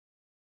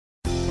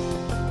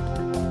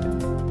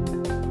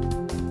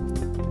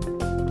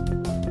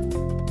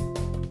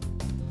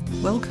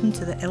Welcome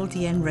to the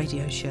LDN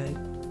radio show,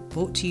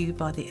 brought to you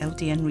by the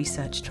LDN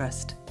Research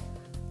Trust.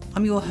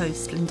 I'm your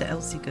host, Linda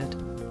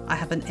Elsiegood. I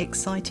have an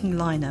exciting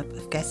lineup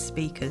of guest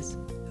speakers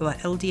who are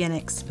LDN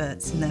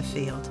experts in their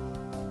field.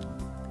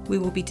 We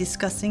will be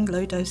discussing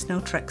low-dose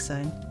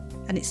naltrexone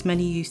and its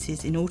many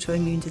uses in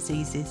autoimmune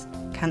diseases,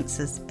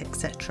 cancers,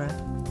 etc.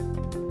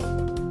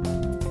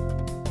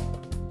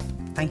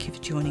 Thank you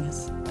for joining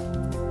us.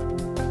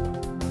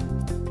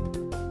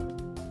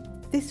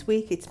 This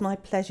week it's my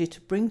pleasure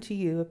to bring to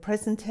you a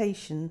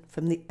presentation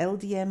from the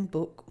LDN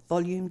Book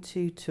Volume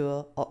 2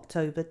 Tour,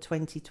 October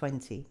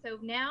 2020. So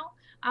now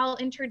I'll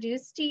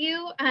introduce to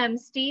you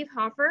Steve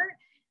Hoffart,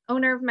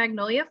 owner of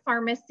Magnolia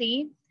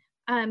Pharmacy.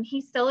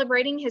 He's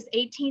celebrating his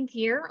 18th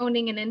year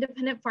owning an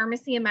independent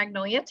pharmacy in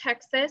Magnolia,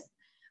 Texas.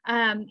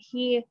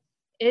 He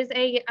is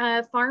a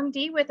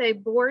PharmD with a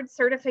board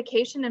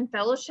certification and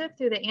fellowship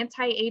through the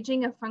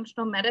Anti-Aging of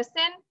Functional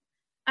Medicine.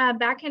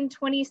 Back in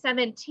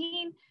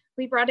 2017,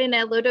 we brought in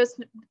a low-dose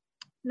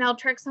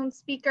naltrexone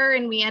speaker,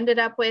 and we ended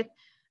up with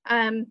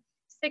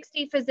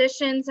 60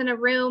 physicians in a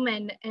room,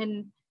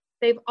 and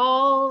they've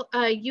all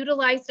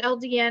utilized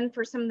LDN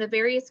for some of the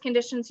various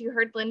conditions you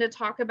heard Linda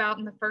talk about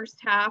in the first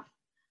half.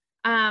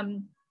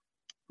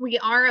 We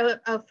are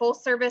a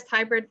full-service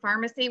hybrid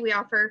pharmacy. We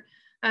offer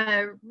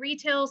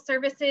retail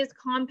services,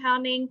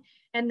 compounding,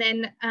 and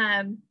then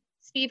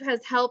Steve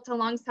has helped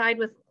alongside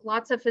with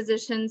lots of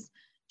physicians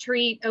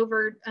treat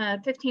over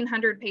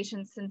 1,500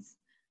 patients since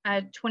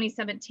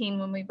 2017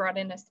 when we brought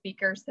in a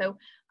speaker. So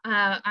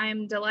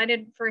I'm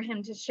delighted for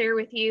him to share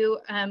with you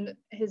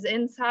his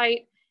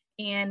insight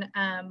and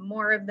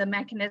more of the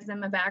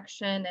mechanism of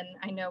action. And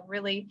I know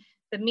really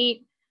the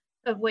meat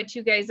of what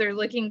you guys are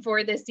looking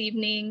for this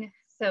evening.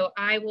 So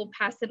I will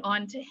pass it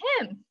on to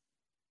him.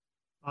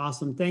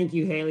 Awesome. Thank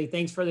you, Haley.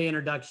 Thanks for the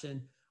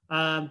introduction.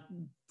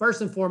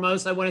 First and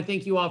foremost, I want to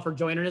thank you all for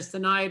joining us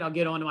tonight. I'll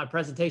get on to my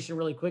presentation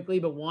really quickly,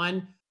 but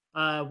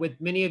with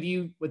many of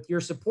you, with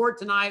your support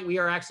tonight, we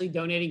are actually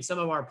donating some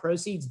of our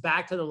proceeds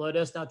back to the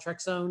low-dose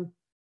naltrexone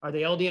or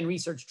the LDN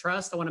Research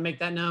Trust. I want to make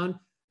that known.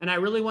 And I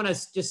really want to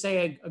just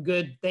say a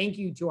good thank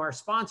you to our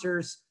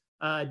sponsors,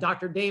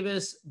 Dr.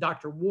 Davis,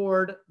 Dr.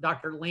 Ward,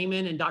 Dr.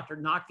 Lehman, and Dr.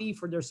 Nakvi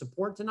for their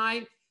support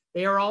tonight.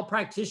 They are all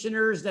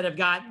practitioners that have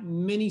got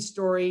many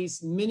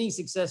stories, many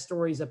success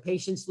stories of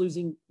patients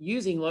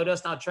using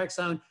low-dose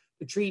naltrexone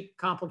to treat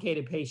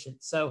complicated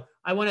patients. So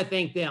I want to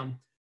thank them.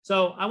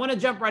 So I want to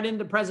jump right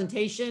into the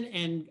presentation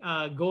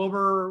and go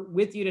over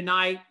with you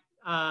tonight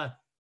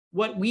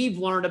what we've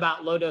learned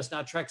about low-dose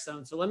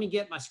naltrexone. So let me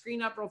get my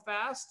screen up real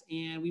fast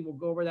and we will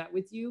go over that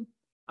with you.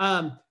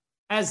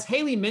 As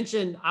Haley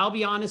mentioned, I'll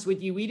be honest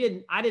with you,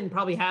 I didn't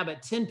probably have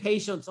 10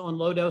 patients on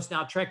low-dose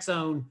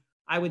naltrexone,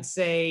 I would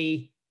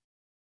say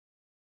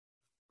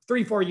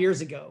 3-4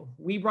 years ago.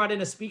 We brought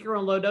in a speaker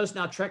on low-dose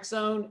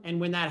naltrexone, and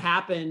when that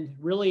happened,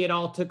 really it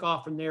all took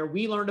off from there.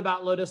 We learned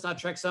about low-dose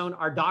naltrexone.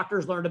 Our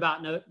doctors learned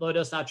about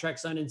low-dose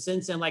naltrexone, and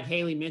since then, like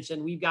Haley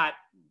mentioned, we've got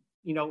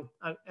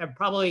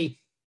probably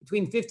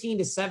between 1,500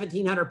 to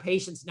 1,700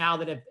 patients now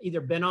that have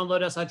either been on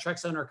low-dose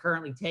naltrexone or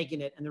currently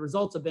taking it, and the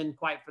results have been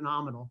quite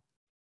phenomenal.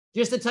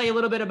 Just to tell you a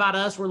little bit about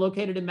us, we're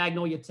located in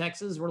Magnolia,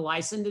 Texas. We're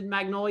licensed in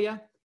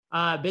Magnolia.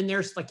 Been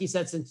there, like you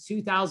said, since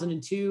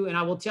 2002, and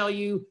I will tell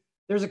you,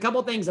 there's a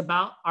couple things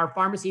about our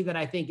pharmacy that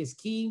I think is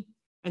key.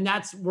 And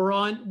that's we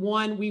don't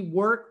want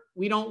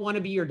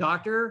to be your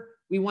doctor.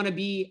 We want to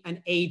be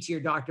an aid to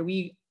your doctor.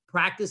 We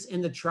practice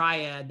in the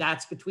triad.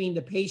 That's between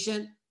the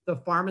patient, the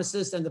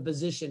pharmacist, and the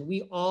physician.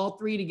 We all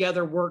three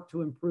together work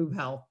to improve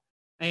health.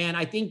 And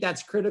I think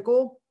that's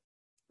critical.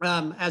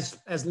 As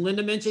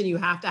Linda mentioned, you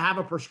have to have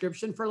a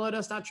prescription for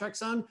low-dose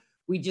naltrexone.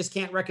 We just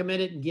can't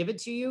recommend it and give it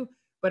to you.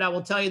 But I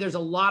will tell you, there's a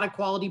lot of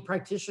quality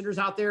practitioners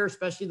out there,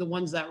 especially the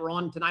ones that we're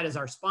on tonight as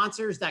our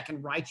sponsors, that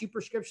can write you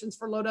prescriptions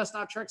for low-dose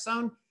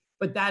naltrexone.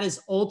 But that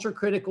is ultra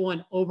critical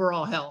in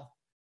overall health.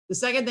 The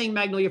second thing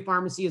Magnolia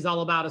Pharmacy is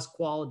all about is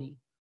quality.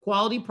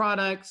 Quality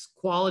products,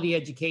 quality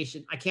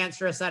education. I can't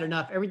stress that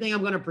enough. Everything I'm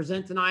going to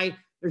present tonight,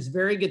 there's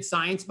very good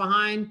science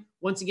behind.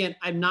 Once again,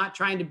 I'm not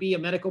trying to be a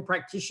medical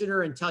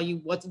practitioner and tell you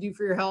what to do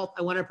for your health.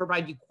 I want to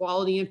provide you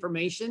quality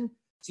information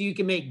so you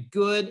can make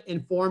good,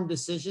 informed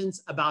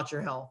decisions about your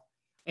health.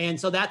 And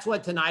so that's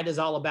what tonight is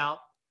all about.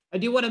 I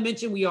do want to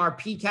mention we are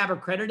PCAB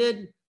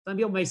accredited. Some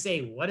people may say,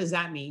 what does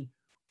that mean?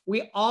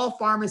 All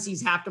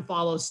pharmacies have to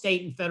follow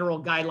state and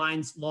federal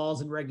guidelines,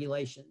 laws, and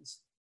regulations.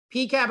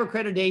 PCAB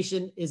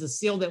accreditation is a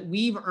seal that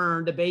we've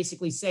earned to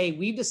basically say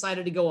we've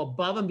decided to go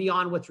above and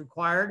beyond what's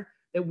required,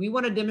 that we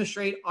want to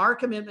demonstrate our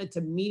commitment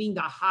to meeting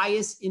the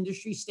highest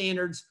industry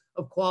standards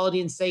of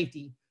quality and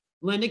safety.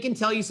 Linda can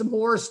tell you some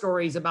horror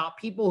stories about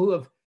people who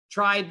have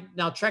tried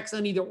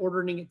naltrexone, either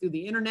ordering it through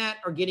the internet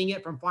or getting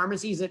it from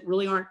pharmacies that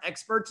really aren't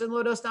experts in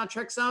low-dose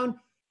naltrexone,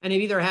 and have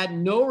either had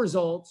no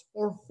results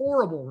or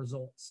horrible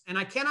results. And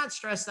I cannot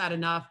stress that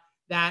enough,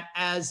 that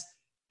as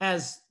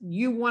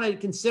you want to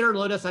consider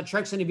low-dose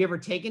naltrexone, if you've ever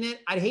taken it,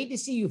 I'd hate to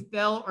see you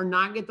fail or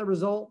not get the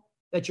result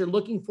that you're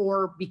looking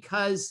for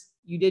because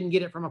you didn't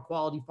get it from a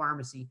quality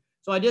pharmacy.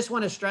 So I just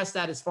want to stress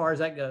that as far as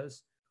that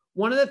goes.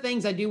 One of the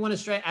things I do want to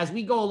stress as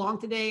we go along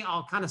today,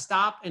 I'll kind of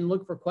stop and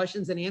look for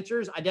questions and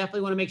answers. I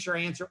definitely want to make sure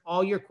I answer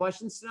all your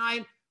questions tonight.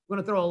 I'm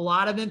going to throw a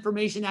lot of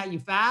information at you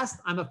fast.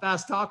 I'm a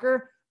fast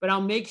talker, but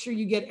I'll make sure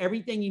you get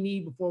everything you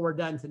need before we're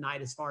done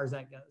tonight as far as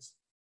that goes.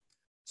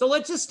 So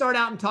let's just start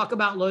out and talk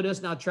about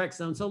low-dose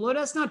naltrexone. So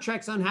low-dose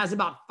naltrexone has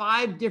about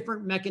 5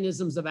 different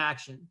mechanisms of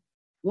action.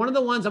 One of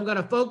the ones I'm going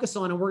to focus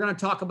on, and we're going to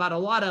talk about a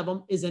lot of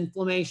them, is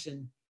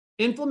inflammation.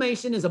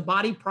 Inflammation is a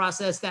body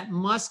process that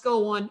must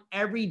go on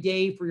every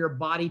day for your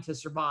body to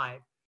survive.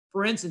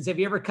 For instance, if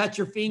you ever cut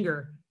your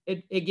finger,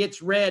 it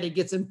gets red, it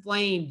gets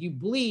inflamed, you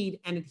bleed,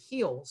 and it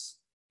heals.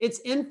 It's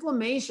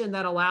inflammation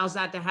that allows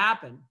that to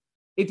happen.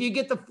 If you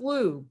get the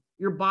flu,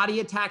 your body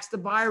attacks the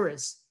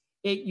virus.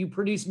 You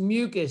produce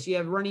mucus, you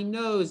have runny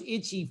nose,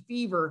 itchy,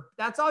 fever.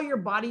 That's all your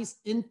body's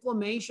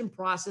inflammation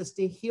process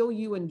to heal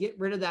you and get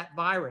rid of that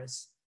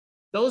virus.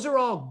 Those are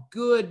all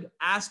good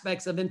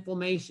aspects of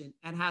inflammation.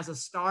 It has a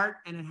start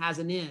and it has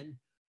an end.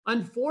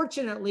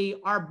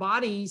 Unfortunately, our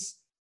bodies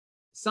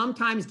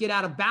sometimes get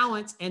out of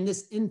balance and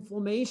this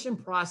inflammation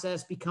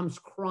process becomes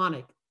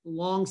chronic,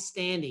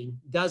 long-standing,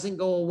 doesn't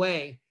go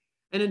away.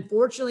 And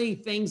unfortunately,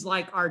 things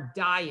like our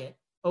diet,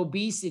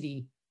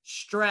 obesity,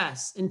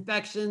 stress,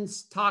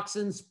 infections,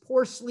 toxins,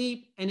 poor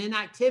sleep, and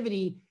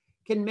inactivity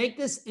can make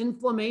this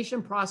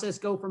inflammation process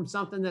go from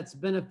something that's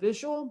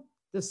beneficial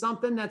to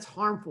something that's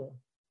harmful.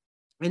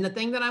 And the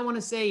thing that I want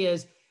to say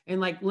is, and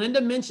like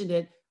Linda mentioned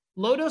it,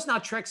 low-dose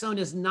naltrexone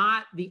is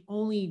not the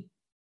only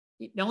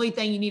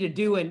thing you need to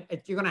do, and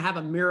if you're going to have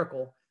a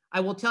miracle. I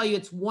will tell you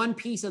it's one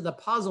piece of the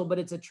puzzle, but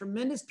it's a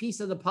tremendous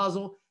piece of the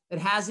puzzle that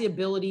has the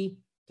ability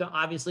to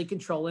obviously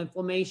control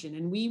inflammation.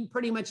 And we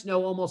pretty much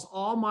know almost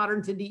all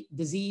modern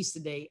disease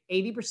today,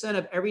 80%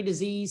 of every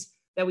disease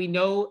that we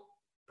know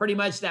pretty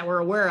much that we're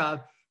aware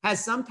of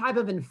has some type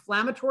of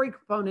inflammatory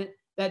component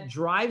that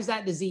drives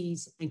that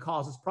disease and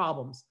causes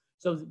problems.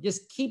 So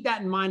just keep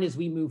that in mind as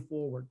we move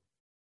forward.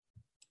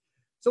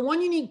 So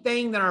one unique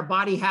thing that our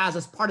body has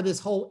as part of this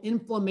whole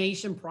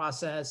inflammation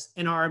process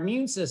in our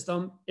immune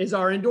system is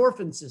our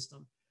endorphin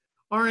system.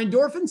 Our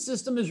endorphin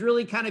system is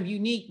really kind of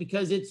unique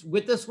because it's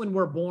with us when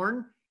we're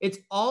born. It's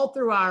all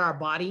throughout our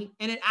body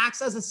and it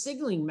acts as a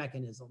signaling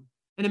mechanism.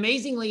 And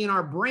amazingly, in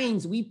our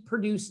brains, we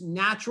produce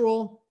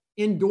natural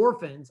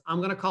endorphins. I'm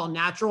going to call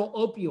natural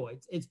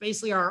opioids. It's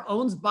basically our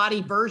own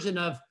body version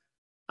of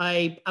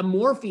a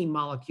morphine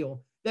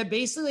molecule that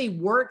basically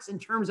works in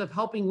terms of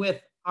helping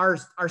with our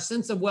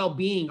sense of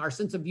well-being, our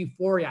sense of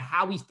euphoria,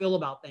 how we feel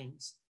about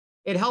things.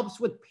 It helps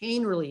with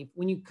pain relief.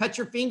 When you cut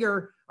your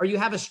finger or you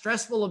have a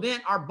stressful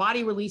event, our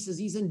body releases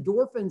these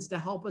endorphins to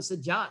help us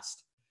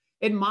adjust.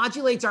 It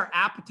modulates our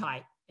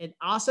appetite. It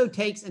also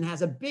takes and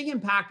has a big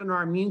impact on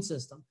our immune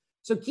system.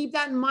 So keep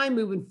that in mind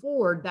moving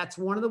forward. That's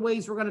one of the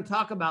ways we're going to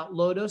talk about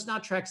low-dose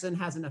naltrexone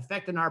has an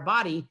effect in our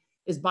body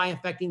is by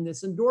affecting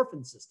this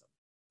endorphin system.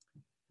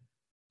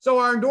 So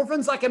our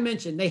endorphins, like I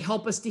mentioned, they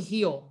help us to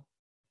heal.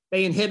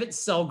 They inhibit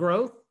cell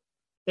growth.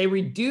 They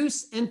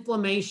reduce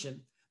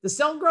inflammation. The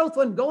cell growth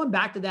one, going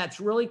back to that's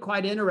really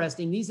quite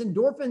interesting. These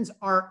endorphins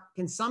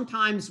can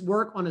sometimes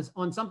work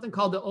on something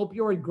called the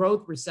opioid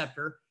growth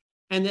receptor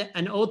and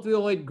an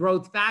opioid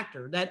growth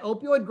factor. That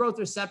opioid growth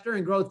receptor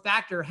and growth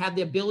factor have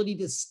the ability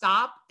to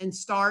stop and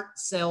start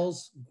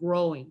cells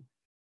growing.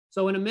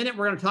 So in a minute,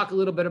 we're going to talk a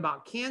little bit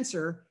about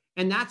cancer.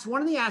 And that's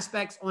one of the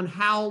aspects on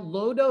how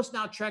low-dose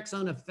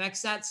naltrexone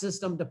affects that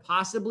system to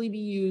possibly be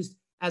used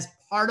as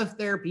part of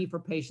therapy for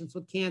patients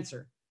with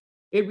cancer.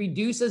 It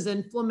reduces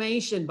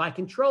inflammation by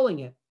controlling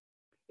it.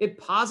 It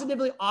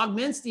positively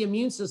augments the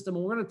immune system.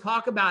 And we're going to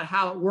talk about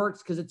how it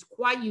works because it's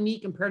quite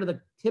unique compared to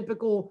the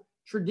typical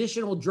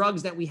traditional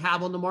drugs that we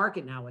have on the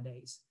market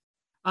nowadays.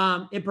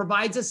 It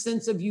provides a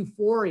sense of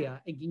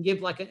euphoria. It can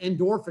give like an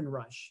endorphin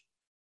rush.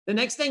 The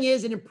next thing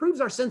is it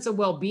improves our sense of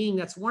well-being.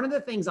 That's one of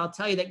the things I'll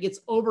tell you that gets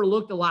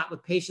overlooked a lot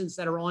with patients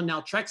that are on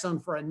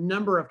naltrexone for a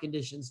number of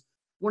conditions.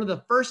 One of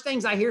the first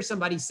things I hear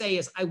somebody say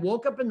is, I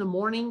woke up in the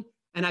morning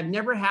and I've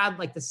never had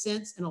like the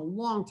sense in a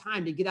long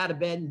time to get out of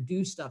bed and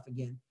do stuff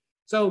again.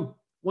 So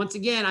once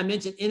again, I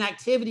mentioned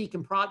inactivity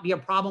can be a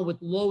problem with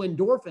low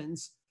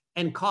endorphins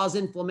and cause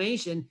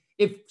inflammation.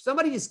 If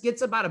somebody just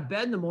gets up out of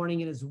bed in the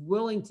morning and is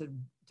willing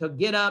to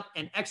get up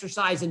and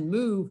exercise and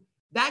move,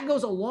 that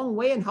goes a long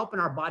way in helping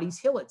our bodies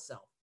heal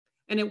itself.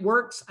 And it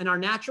works, and our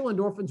natural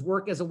endorphins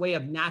work as a way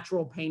of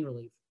natural pain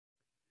relief.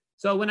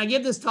 So when I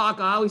give this talk,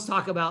 I always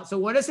talk about, so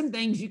what are some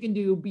things you can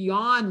do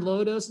beyond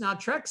low-dose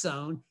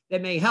naltrexone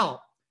that may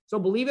help? So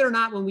believe it or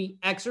not, when we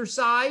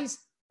exercise,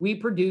 we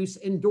produce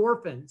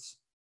endorphins.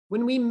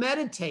 When we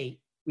meditate,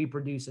 we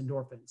produce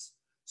endorphins.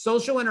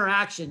 Social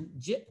interaction.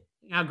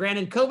 Now,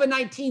 granted,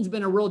 COVID-19 has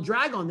been a real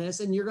drag on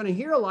this, and you're going to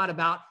hear a lot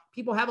about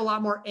people have a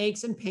lot more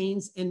aches and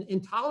pains and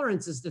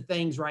intolerances to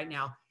things right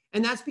now.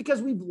 And that's because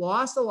we've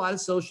lost a lot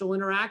of social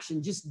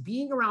interaction. Just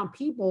being around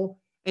people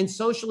and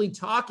socially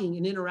talking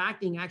and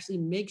interacting actually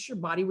makes your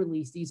body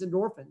release these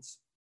endorphins.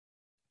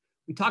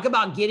 We talk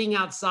about getting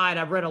outside.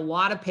 I've read a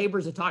lot of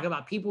papers that talk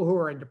about people who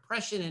are in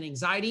depression and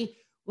anxiety.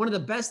 One of the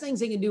best things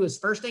they can do is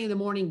first thing in the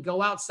morning,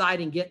 go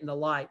outside and get in the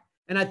light.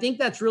 And I think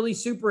that's really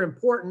super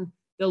important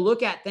to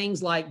look at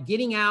things like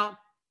getting out,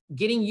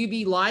 getting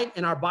UV light,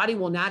 and our body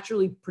will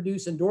naturally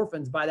produce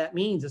endorphins by that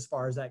means as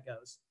far as that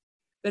goes.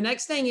 The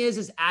next thing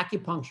is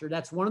acupuncture.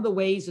 That's one of the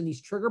ways in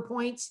these trigger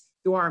points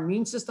through our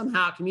immune system,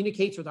 how it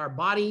communicates with our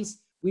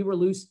bodies. We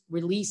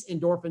release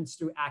endorphins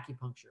through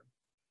acupuncture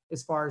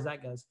as far as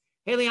that goes.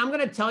 Haley, I'm going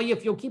to tell you,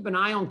 if you'll keep an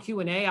eye on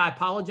Q&A, I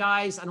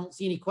apologize. I don't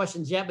see any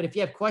questions yet, but if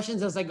you have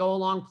questions as I go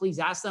along, please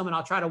ask them and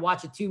I'll try to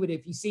watch it too. But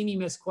if you see me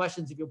miss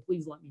questions, if you'll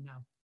please let me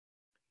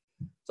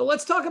know. So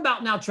let's talk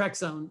about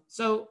naltrexone.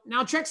 So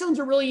naltrexone is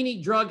a really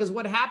unique drug because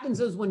what happens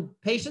is when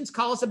patients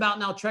call us about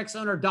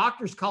naltrexone or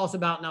doctors call us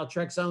about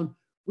naltrexone,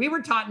 we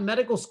were taught in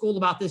medical school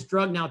about this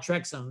drug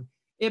naltrexone.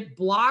 It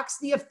blocks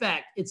the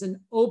effect. It's an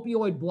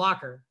opioid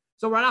blocker.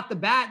 So right off the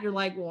bat, you're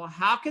like, well,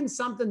 how can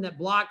something that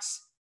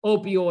blocks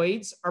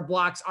opioids or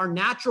blocks our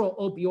natural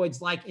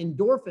opioids like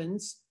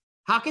endorphins,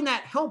 how can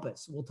that help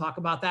us? We'll talk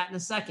about that in a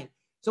second.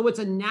 So it's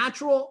a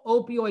natural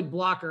opioid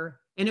blocker,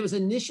 and it was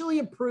initially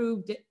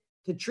approved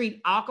to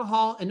treat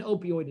alcohol and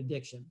opioid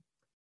addiction.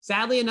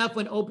 Sadly enough,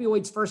 when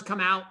opioids first come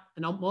out,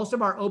 and most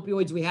of our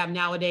opioids we have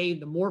nowadays,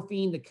 the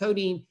morphine, the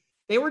codeine,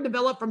 they were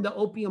developed from the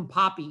opium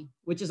poppy,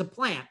 which is a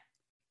plant.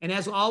 And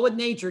as all with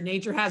nature,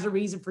 nature has a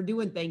reason for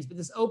doing things, but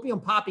this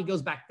opium poppy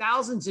goes back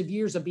thousands of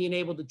years of being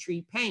able to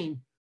treat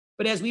pain.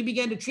 But as we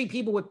began to treat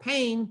people with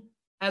pain,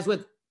 as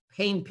with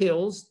pain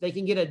pills, they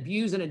can get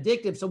abused and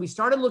addictive. So we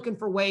started looking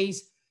for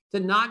ways to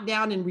knock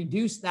down and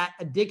reduce that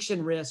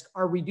addiction risk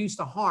or reduce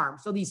the harm.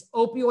 So these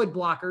opioid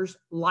blockers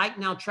like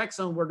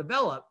naltrexone were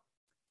developed.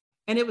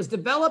 And it was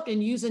developed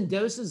and used in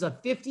doses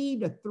of 50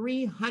 to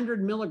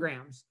 300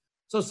 milligrams.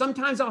 So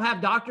sometimes I'll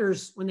have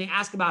doctors, when they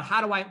ask about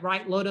how do I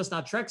write low-dose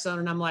naltrexone,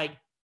 and I'm like,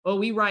 oh,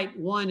 we write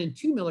 1 and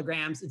 2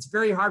 milligrams. It's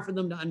very hard for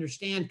them to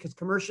understand because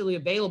commercially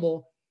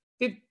available,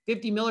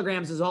 50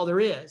 milligrams is all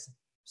there is.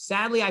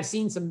 Sadly, I've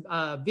seen some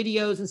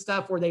videos and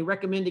stuff where they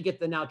recommend to get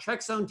the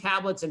naltrexone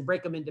tablets and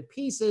break them into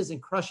pieces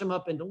and crush them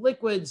up into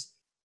liquids.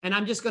 And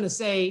I'm just going to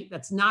say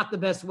that's not the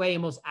best way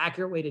and most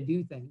accurate way to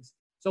do things.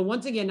 So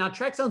once again,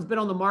 naltrexone's been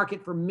on the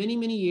market for many,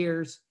 many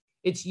years.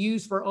 It's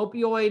used for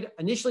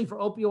initially for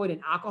opioid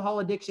and alcohol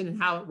addiction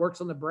and how it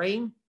works on the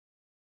brain.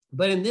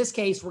 But in this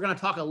case, we're going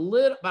to talk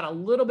about a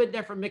little bit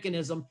different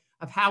mechanism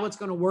of how it's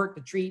going to work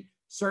to treat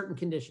certain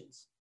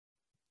conditions.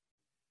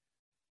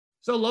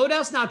 So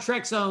low-dose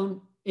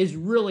naltrexone is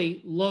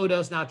really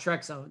low-dose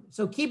naltrexone.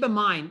 So keep in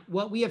mind,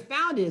 what we have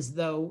found is,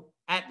 though,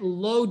 at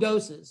low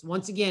doses,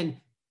 once again,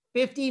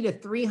 50 to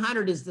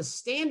 300 is the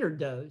standard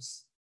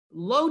dose.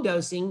 Low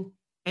dosing,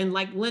 and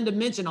like Linda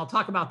mentioned, I'll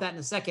talk about that in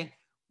a second,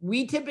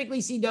 we typically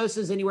see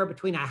doses anywhere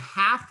between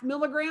 0.5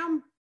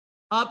 milligram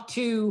up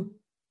to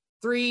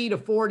 3 to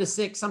 4 to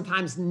 6,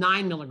 sometimes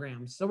 9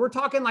 milligrams. So we're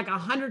talking like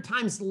 100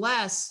 times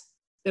less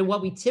than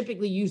what we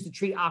typically use to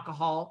treat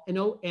alcohol and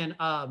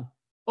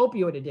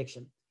opioid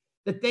addiction.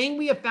 The thing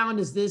we have found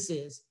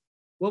is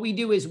what we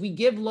do is we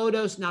give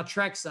low-dose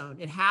naltrexone.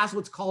 It has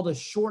what's called a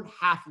short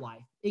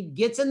half-life. It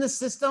gets in the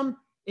system,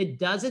 it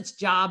does its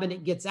job, and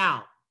it gets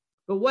out.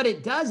 But what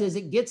it does is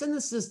it gets in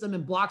the system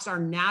and blocks our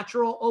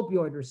natural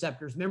opioid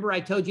receptors. Remember, I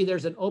told you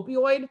there's an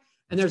opioid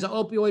and there's an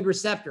opioid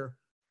receptor.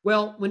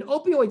 Well, when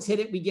opioids hit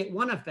it, we get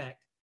one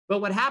effect.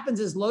 But what happens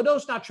is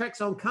low-dose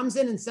naltrexone comes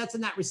in and sets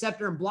in that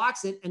receptor and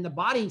blocks it, and the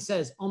body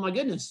says, oh my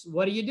goodness,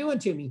 what are you doing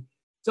to me?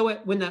 So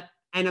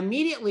and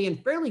immediately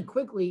and fairly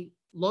quickly,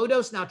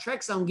 low-dose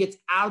naltrexone gets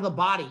out of the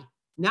body.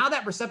 Now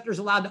that receptor is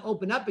allowed to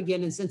open up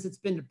again, and since it's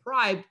been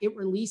deprived, it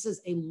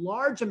releases a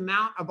large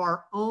amount of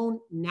our own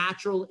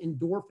natural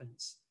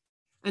endorphins.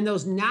 And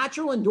those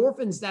natural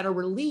endorphins that are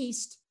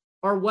released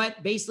are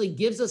what basically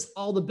gives us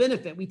all the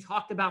benefit. We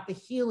talked about the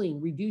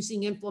healing,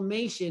 reducing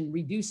inflammation,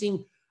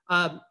 reducing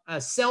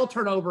cell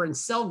turnover and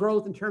cell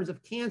growth in terms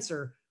of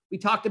cancer. We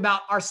talked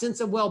about our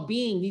sense of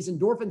well-being. These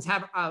endorphins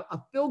have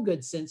a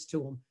feel-good sense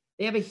to them.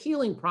 They have a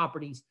healing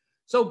properties.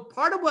 So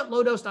part of what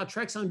low-dose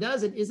naltrexone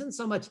does, it isn't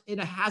so much, it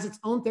has its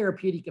own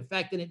therapeutic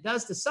effect, and it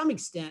does to some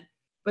extent,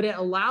 but it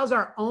allows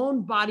our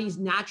own body's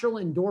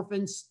natural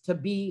endorphins to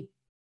be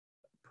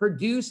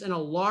produced in a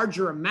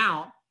larger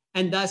amount,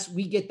 and thus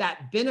we get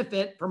that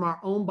benefit from our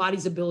own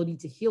body's ability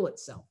to heal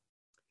itself.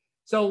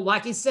 So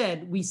like I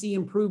said, we see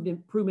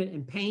improvement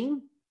in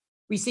pain.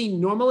 We see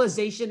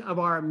normalization of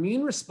our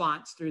immune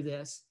response through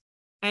this.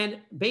 And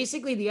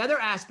basically the other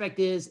aspect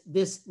is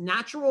this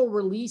natural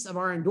release of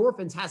our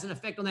endorphins has an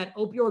effect on that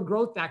opioid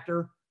growth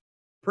factor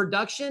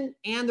production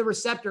and the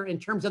receptor in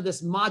terms of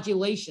this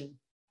modulation.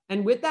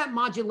 And with that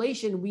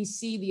modulation, we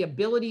see the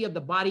ability of the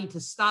body to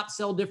stop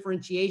cell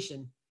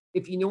differentiation.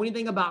 If you know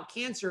anything about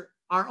cancer,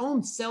 our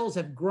own cells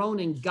have grown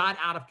and got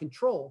out of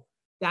control.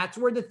 That's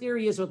where the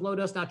theory is with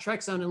low-dose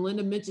naltrexone. And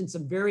Linda mentioned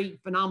some very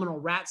phenomenal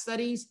rat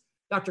studies.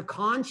 Dr.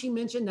 Kahn, she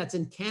mentioned, that's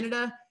in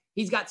Canada.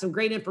 He's got some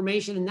great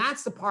information. And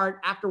that's the part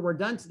after we're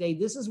done today.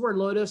 This is where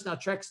low-dose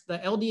naltrexone, the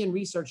LDN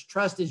Research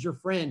Trust is your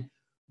friend.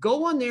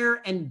 Go on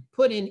there and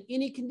put in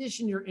any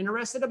condition you're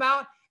interested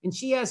about. And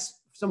she has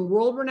some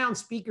world-renowned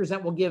speakers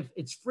that will give,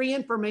 it's free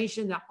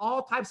information, that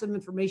all types of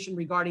information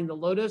regarding the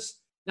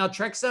low-dose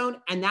naltrexone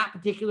and that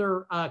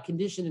particular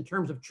condition in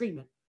terms of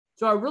treatment.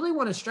 So I really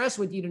want to stress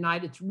with you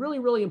tonight, it's really,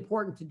 really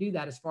important to do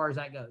that as far as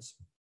that goes.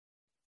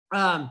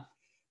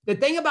 The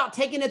thing about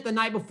taking it the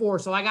night before,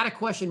 so I got a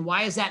question,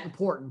 why is that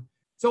important?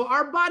 So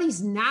our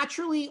bodies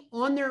naturally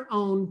on their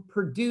own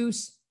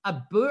produce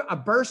a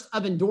burst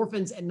of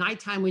endorphins at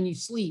nighttime when you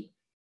sleep.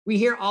 We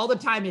hear all the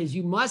time is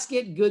you must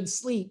get good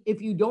sleep.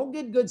 If you don't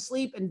get good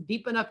sleep and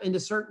deep enough into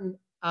certain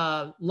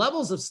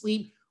levels of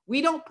sleep,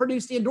 we don't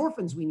produce the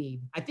endorphins we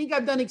need. I think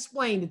I've done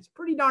explained, it's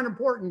pretty darn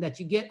important that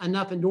you get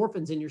enough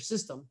endorphins in your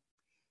system.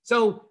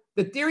 So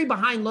the theory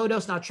behind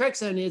low-dose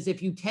naltrexone is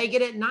if you take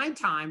it at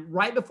nighttime,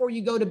 right before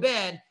you go to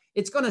bed,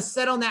 it's going to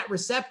set on that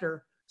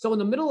receptor. So in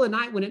the middle of the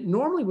night when it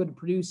normally would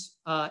produce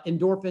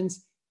endorphins,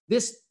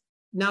 this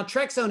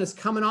naltrexone is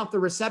coming off the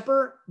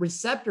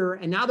receptor,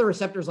 and now the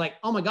receptor is like,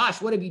 oh my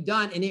gosh, what have you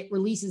done? And it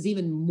releases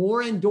even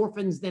more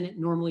endorphins than it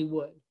normally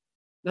would.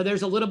 Now,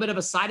 there's a little bit of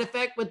a side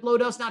effect with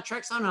low-dose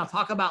naltrexone, and I'll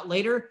talk about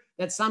later,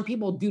 that some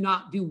people do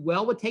not do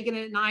well with taking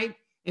it at night.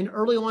 And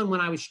early on, when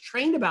I was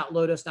trained about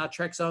low-dose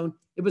naltrexone,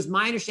 it was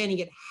my understanding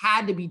it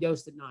had to be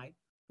dosed at night.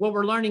 What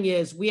we're learning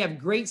is we have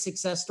great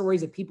success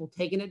stories of people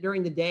taking it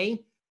during the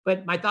day.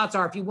 But my thoughts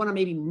are, if you want to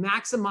maybe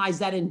maximize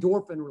that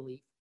endorphin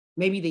relief,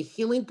 maybe the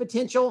healing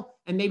potential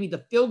and maybe the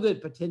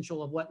feel-good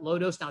potential of what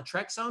low-dose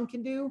naltrexone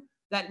can do,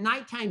 that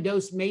nighttime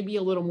dose may be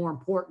a little more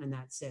important in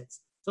that sense.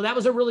 So that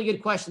was a really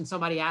good question.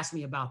 Somebody asked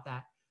me about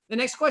that. The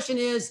next question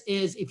is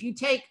if you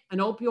take an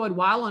opioid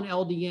while on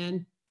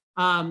LDN,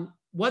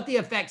 what the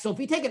effect? So if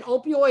you take an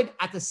opioid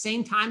at the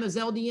same time as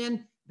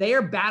LDN, they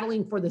are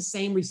battling for the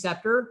same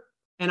receptor.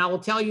 And I will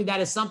tell you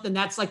that is something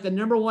that's like the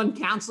number one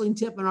counseling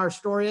tip in our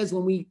story is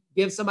when we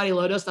give somebody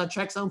low-dose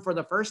naltrexone for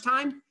the first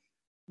time.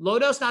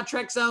 Low-dose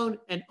naltrexone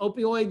and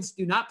opioids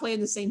do not play in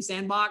the same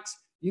sandbox.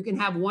 You can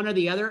have one or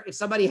the other. If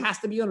somebody has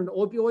to be on an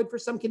opioid for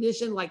some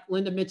condition, like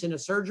Linda mentioned, a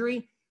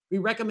surgery, we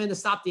recommend to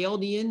stop the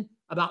LDN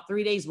about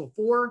 3 days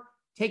before,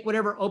 take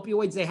whatever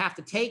opioids they have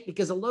to take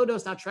because a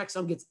low-dose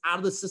naltrexone gets out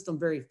of the system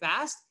very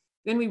fast.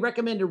 Then we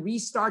recommend to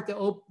restart the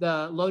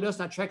low-dose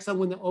naltrexone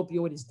when the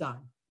opioid is done.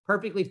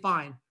 Perfectly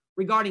fine.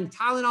 Regarding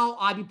Tylenol,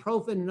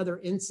 ibuprofen, and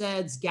other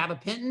NSAIDs,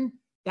 gabapentin,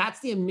 that's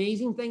the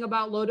amazing thing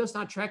about low-dose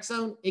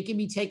naltrexone. It can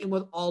be taken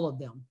with all of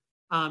them.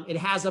 It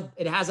has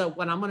a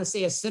what I'm going to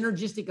say a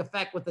synergistic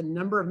effect with a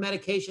number of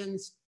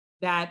medications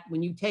that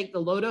when you take the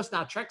low-dose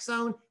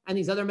naltrexone and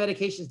these other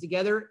medications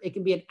together, it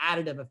can be an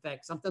additive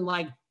effect, something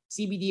like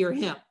CBD or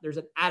hemp. There's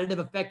an additive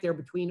effect there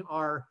between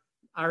our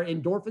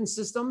endorphin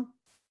system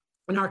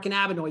and our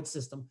cannabinoid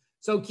system.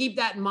 So keep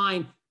that in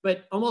mind.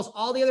 But almost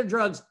all the other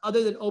drugs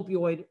other than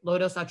opioid,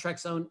 low-dose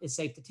naltrexone is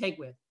safe to take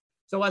with.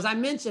 So as I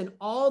mentioned,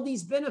 all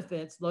these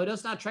benefits,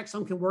 low-dose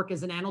naltrexone can work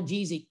as an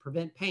analgesic,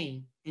 prevent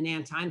pain, an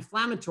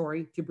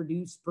anti-inflammatory to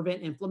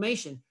prevent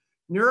inflammation,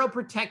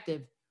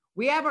 neuroprotective.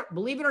 We have,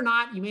 believe it or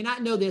not, you may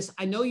not know this.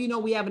 I know you know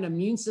we have an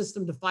immune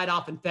system to fight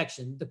off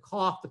infection, the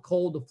cough, the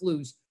cold, the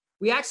flus.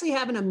 We actually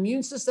have an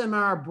immune system in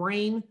our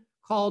brain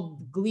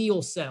called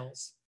glial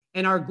cells.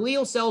 And our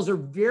glial cells are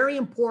very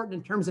important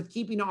in terms of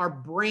keeping our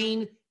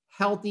brain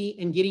healthy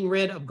and getting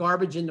rid of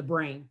garbage in the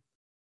brain.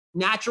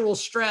 Natural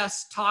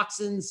stress,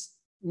 toxins,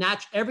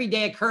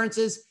 everyday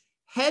occurrences,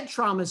 head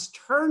traumas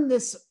turn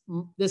this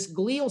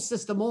glial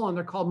system on.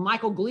 They're called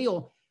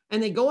microglial.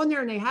 And they go in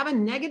there and they have a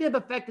negative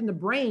effect in the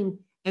brain.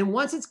 And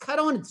once it's cut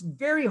on, it's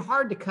very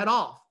hard to cut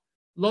off.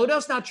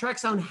 Low-dose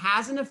naltrexone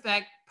has an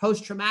effect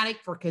post-traumatic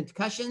for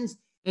concussions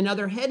and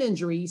other head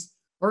injuries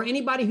or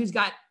anybody who's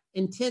got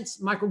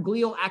intense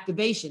microglial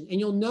activation. And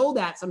you'll know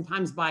that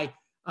sometimes by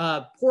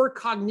poor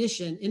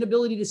cognition,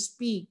 inability to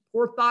speak,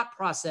 poor thought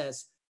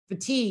process,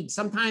 fatigue.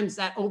 Sometimes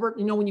that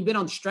when you've been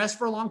on stress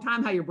for a long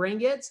time, how your brain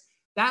gets,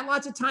 that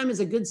lots of time is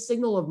a good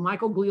signal of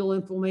microglial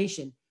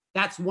inflammation.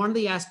 That's one of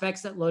the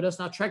aspects that low-dose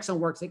naltrexone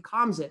works. It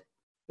calms it.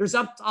 There's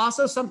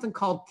also something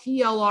called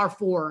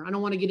TLR4. I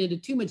don't want to get into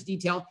too much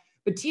detail,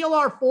 but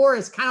TLR4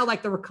 is kind of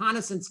like the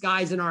reconnaissance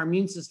guys in our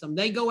immune system.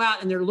 They go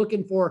out and they're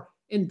looking for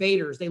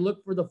invaders. They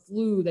look for the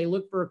flu. They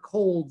look for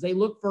colds. They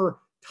look for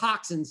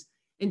toxins.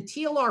 And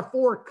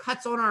TLR4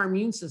 cuts on our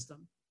immune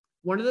system.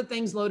 One of the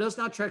things low-dose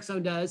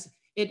naltrexone does,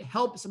 it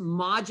helps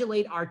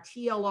modulate our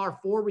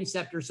TLR4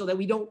 receptor so that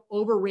we don't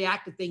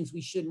overreact to things we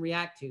shouldn't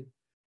react to.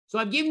 So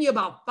I've given you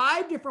about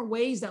 5 different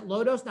ways that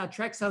low-dose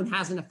naltrexone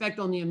has an effect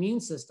on the immune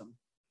system.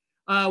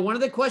 One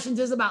of the questions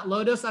is about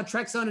low-dose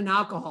naltrexone and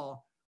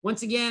alcohol.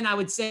 Once again, I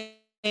would say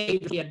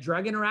a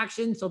drug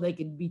interaction so they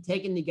could be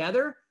taken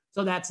together.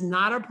 So that's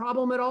not a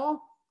problem at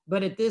all.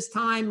 But at this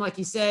time, like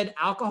you said,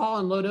 alcohol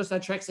and low-dose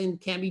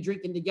naltrexone can be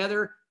drinking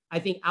together. I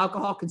think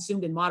alcohol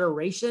consumed in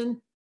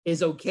moderation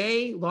is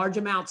okay. Large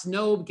amounts,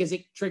 no, because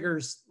it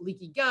triggers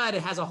leaky gut.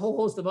 It has a whole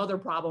host of other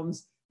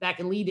problems that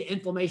can lead to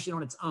inflammation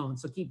on its own.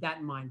 So keep that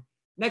in mind.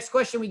 Next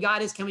question we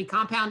got is, can we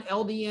compound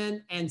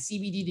LDN and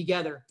CBD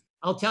together?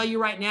 I'll tell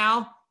you right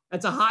now,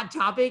 that's a hot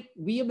topic.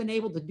 We have been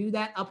able to do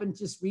that up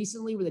until just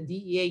recently where the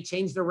DEA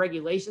changed their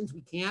regulations.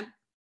 We can't.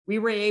 We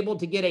were able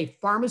to get a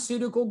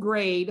pharmaceutical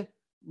grade,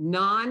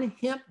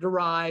 non-hemp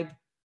derived,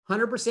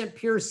 100%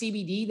 pure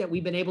CBD that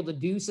we've been able to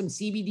do some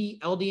CBD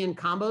LDN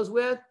combos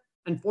with.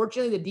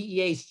 Unfortunately, the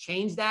DEA's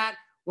changed that.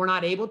 We're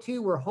not able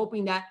to. We're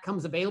hoping that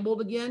comes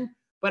available again.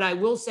 But I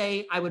will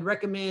say I would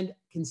recommend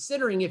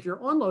considering, if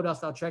you're on low-dose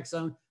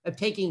naltrexone, of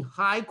taking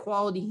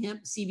high-quality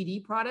hemp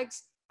CBD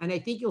products. And I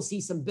think you'll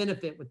see some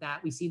benefit with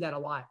that. We see that a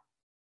lot.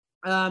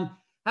 I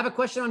have a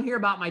question on here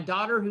about my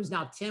daughter, who's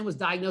now 10, was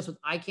diagnosed with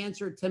eye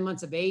cancer at 10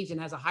 months of age and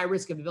has a high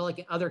risk of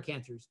developing other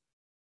cancers.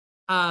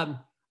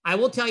 I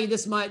will tell you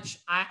this much.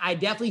 I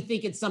definitely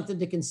think it's something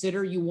to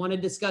consider. You want to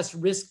discuss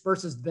risk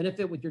versus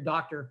benefit with your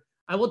doctor.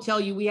 I will tell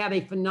you, we have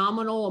a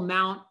phenomenal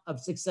amount of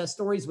success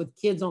stories with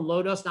kids on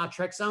low-dose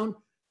naltrexone.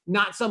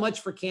 Not so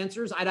much for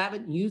cancers. I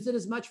haven't used it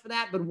as much for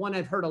that, but one,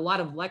 I've heard a lot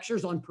of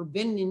lectures on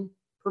preventing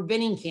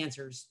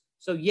cancers.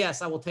 So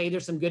yes, I will tell you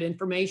there's some good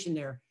information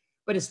there,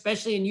 but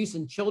especially in use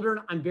in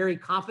children, I'm very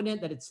confident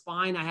that it's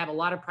fine. I have a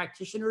lot of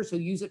practitioners who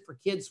use it for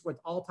kids with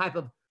all type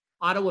of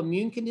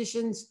autoimmune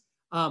conditions,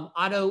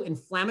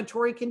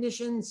 auto-inflammatory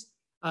conditions,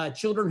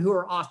 children who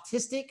are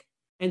autistic.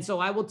 And so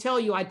I will tell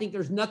you, I think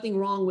there's nothing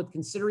wrong with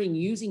considering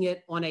using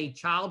it on a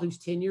child who's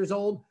 10 years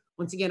old.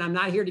 Once again, I'm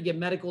not here to give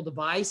medical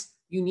advice.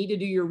 You need to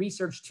do your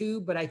research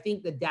too, but I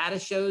think the data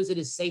shows it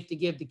is safe to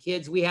give to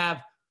kids. We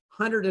have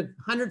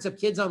hundreds of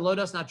kids on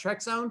low-dose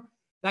naltrexone.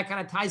 That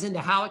kind of ties into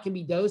how it can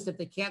be dosed. If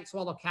they can't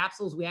swallow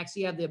capsules, we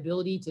actually have the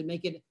ability to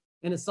make it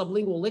in a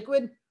sublingual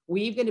liquid.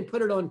 We even can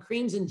put it on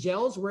creams and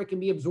gels where it can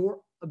be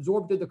absorbed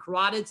through the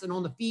carotids and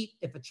on the feet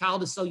if a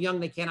child is so young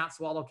they cannot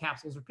swallow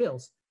capsules or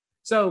pills.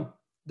 So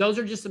those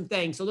are just some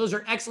things. So those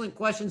are excellent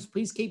questions.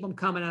 Please keep them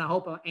coming, and I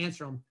hope I'll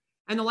answer them.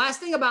 And the last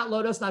thing about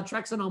low-dose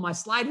naltrexone on my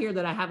slide here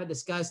that I haven't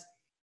discussed,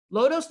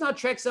 low-dose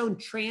naltrexone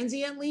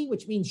transiently,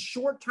 which means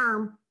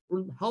short-term,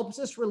 helps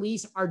us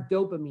release our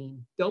dopamine.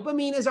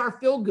 Dopamine is our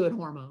feel-good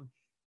hormone.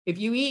 If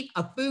you eat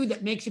a food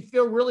that makes you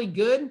feel really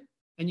good,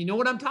 and you know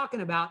what I'm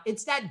talking about,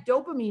 it's that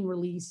dopamine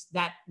release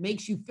that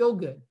makes you feel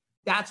good.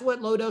 That's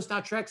what low-dose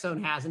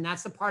naltrexone has, and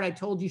that's the part I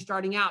told you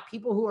starting out.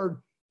 People who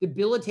are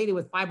debilitated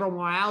with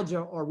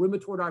fibromyalgia or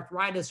rheumatoid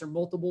arthritis or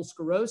multiple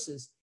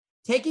sclerosis,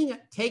 taking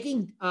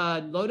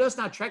low-dose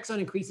naltrexone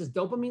increases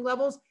dopamine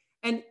levels.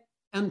 And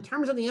in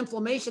terms of the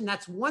inflammation,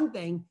 that's one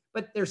thing,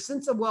 but their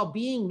sense of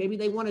well-being, maybe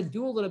they want to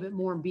do a little bit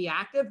more and be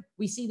active.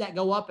 We see that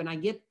go up, and I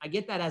get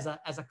that as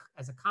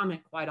a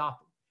comment quite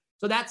often.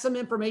 So that's some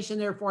information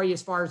there for you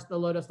as far as the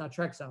low-dose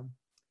naltrexone.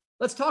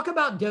 Let's talk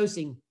about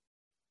dosing.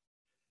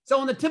 So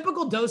on the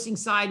typical dosing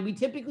side, we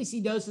typically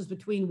see doses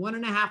between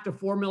 1.5 to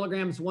 4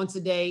 milligrams once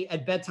a day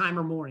at bedtime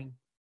or morning.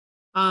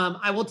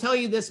 I will tell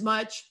you this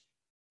much.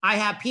 I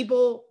have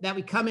people that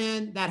we come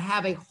in that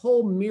have a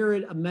whole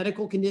myriad of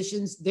medical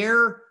conditions.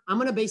 I'm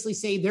going to basically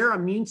say their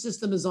immune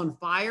system is on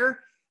fire.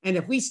 And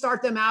if we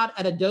start them out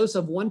at a dose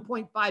of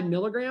 1.5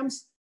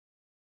 milligrams,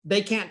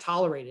 they can't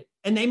tolerate it.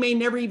 And they may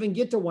never even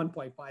get to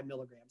 1.5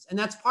 milligrams. And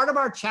that's part of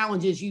our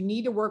challenge is you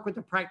need to work with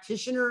a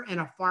practitioner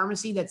and a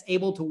pharmacy that's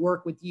able to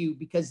work with you,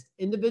 because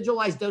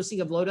individualized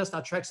dosing of low-dose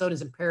naltrexone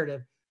is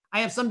imperative.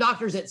 I have some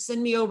doctors that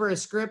send me over a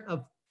script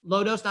of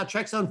low-dose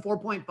naltrexone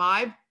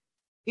 4.5.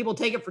 People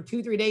take it for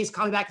 2-3 days,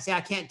 call me back and say,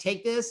 I can't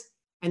take this,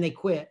 and they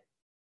quit.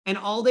 And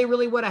all they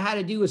really would have had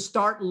to do is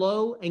start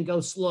low and go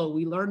slow.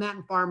 We learned that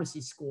in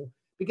pharmacy school,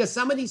 because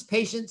some of these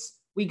patients,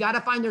 we got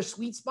to find their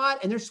sweet spot,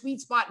 and their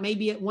sweet spot may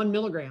be at 1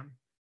 milligram,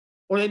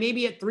 or they may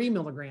be at 3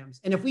 milligrams.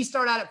 And if we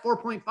start out at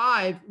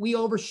 4.5, we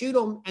overshoot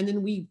them, and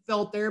then we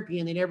fail therapy,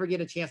 and they never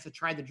get a chance to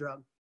try the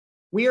drug.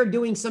 We are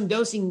doing some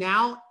dosing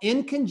now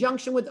in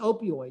conjunction with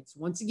opioids,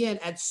 once again,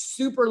 at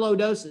super low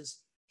doses.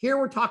 Here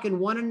we're talking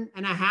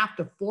 1.5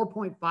 to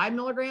 4.5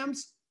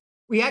 milligrams.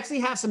 We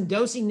actually have some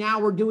dosing now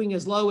we're doing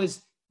as low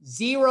as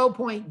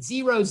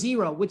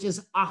 0.00, which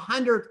is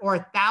 100 or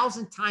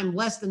 1,000 times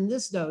less than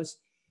this dose,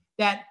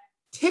 that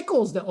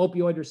tickles the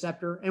opioid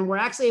receptor. And we're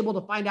actually able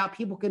to find out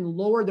people can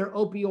lower their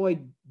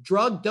opioid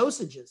drug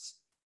dosages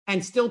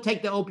and still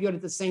take the opioid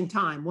at the same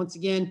time. Once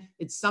again,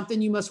 it's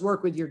something you must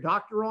work with your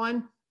doctor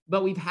on,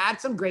 but we've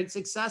had some great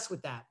success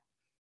with that.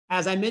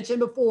 As I mentioned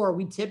before,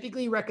 we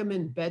typically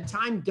recommend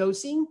bedtime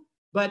dosing,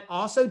 but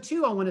also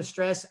too, I want to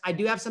stress, I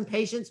do have some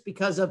patients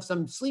because of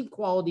some sleep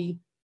quality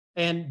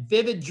and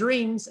vivid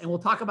dreams, and we'll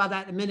talk about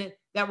that in a minute,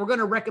 that we're going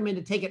to recommend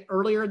to take it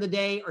earlier in the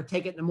day or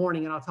take it in the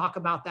morning. And I'll talk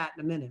about that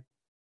in a minute.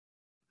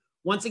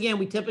 Once again,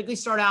 we typically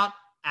start out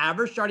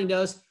average starting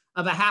dose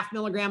of 0.5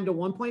 milligram to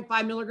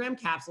 1.5 milligram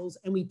capsules,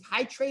 and we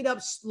titrate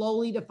up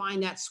slowly to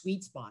find that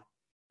sweet spot.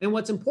 And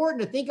what's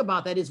important to think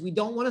about that is we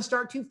don't want to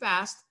start too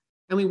fast,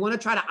 and we want to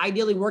try to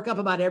ideally work up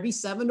about every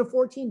 7 to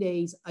 14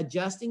 days,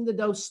 adjusting the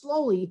dose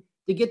slowly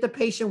to get the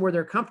patient where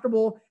they're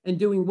comfortable and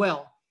doing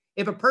well.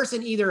 If a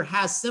person either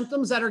has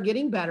symptoms that are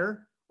getting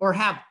better or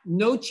have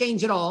no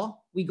change at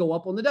all, we go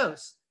up on the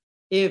dose.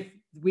 If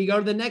we go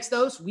to the next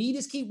dose, we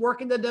just keep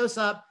working the dose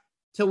up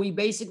till we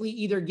basically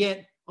either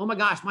get, oh my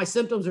gosh, my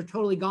symptoms are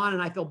totally gone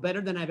and I feel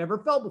better than I've ever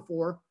felt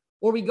before,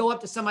 or we go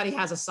up to somebody who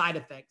has a side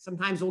effect.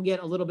 Sometimes we'll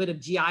get a little bit of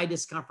GI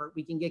discomfort.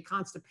 We can get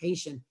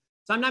constipation.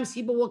 Sometimes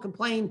people will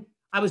complain,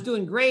 I was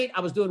doing great,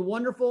 I was doing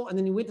wonderful, and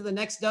then you went to the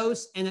next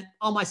dose and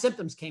all my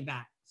symptoms came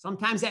back.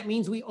 Sometimes that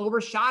means we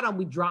overshot them.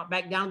 We drop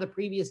back down to the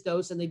previous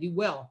dose and they do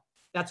well.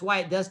 That's why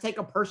it does take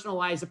a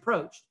personalized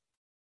approach.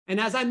 And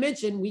as I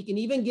mentioned, we can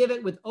even give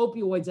it with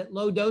opioids at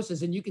low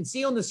doses. And you can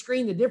see on the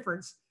screen the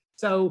difference.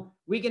 So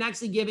we can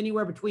actually give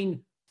anywhere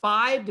between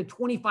 5 to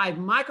 25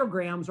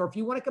 micrograms, or if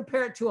you want to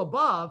compare it to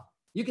above,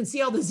 you can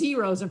see all the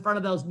zeros in front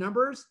of those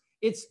numbers.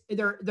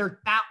 They're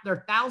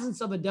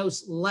thousandths of a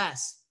dose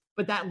less,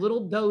 but that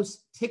little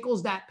dose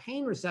tickles that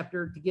pain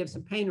receptor to give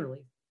some pain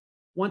relief.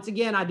 Once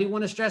again, I do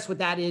want to stress what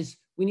that is.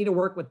 We need to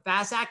work with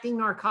fast-acting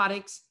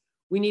narcotics.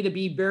 We need to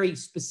be very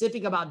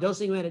specific about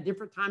dosing them at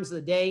different times of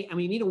the day. And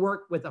we need to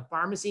work with a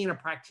pharmacy and a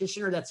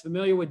practitioner that's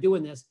familiar with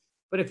doing this.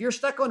 But if you're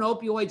stuck on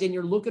opioids and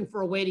you're looking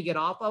for a way to get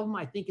off of them,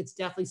 I think it's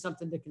definitely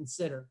something to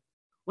consider.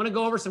 Want to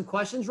go over some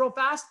questions real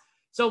fast?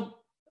 So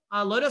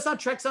low-dose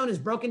naltrexone is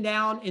broken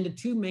down into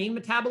 2 main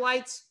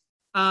metabolites.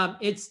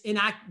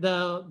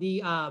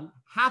 The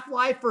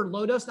half-life for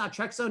low-dose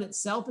naltrexone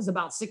itself is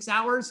about 6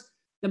 hours.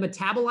 The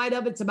metabolite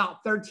of it's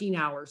about 13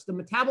 hours. The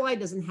metabolite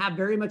doesn't have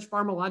very much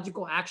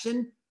pharmacological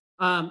action.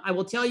 I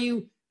will tell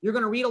you, you're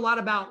going to read a lot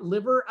about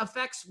liver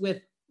effects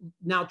with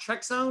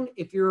naltrexone.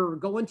 If you're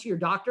going to your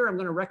doctor, I'm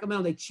going to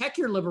recommend they check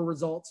your liver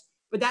results,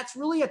 but that's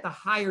really at the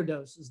higher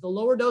doses. The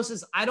lower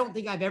doses, I don't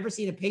think I've ever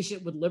seen a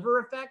patient with liver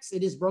effects.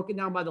 It is broken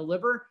down by the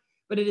liver,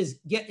 but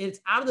it's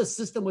out of the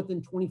system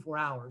within 24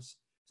 hours.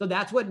 So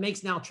that's what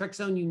makes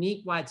naltrexone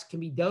unique, why it can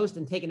be dosed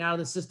and taken out of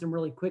the system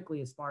really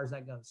quickly as far as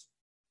that goes.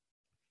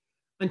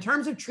 In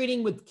terms of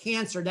treating with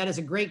cancer, that is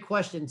a great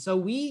question. So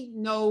we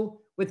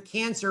know with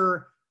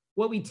cancer,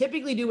 what we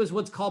typically do is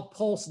what's called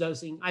pulse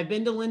dosing. I've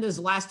been to Linda's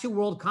last 2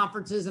 world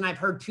conferences and I've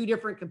heard 2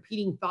 different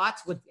competing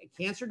thoughts with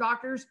cancer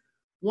doctors.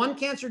 One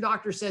cancer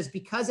doctor says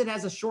because it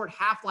has a short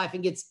half-life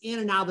and gets in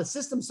and out of the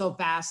system so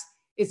fast,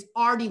 it's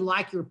already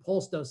like you're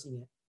pulse dosing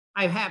it.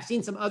 I have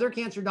seen some other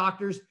cancer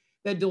doctors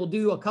that will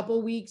do a couple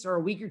of weeks or a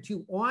week or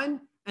 2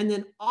 on and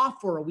then off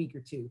for a week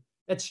or 2.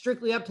 That's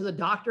strictly up to the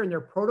doctor and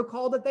their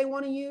protocol that they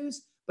want to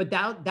use. But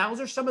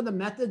those are some of the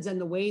methods and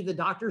the way the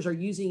doctors are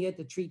using it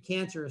to treat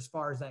cancer as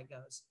far as that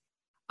goes.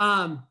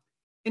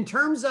 In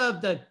terms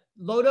of the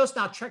low-dose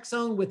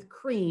naltrexone with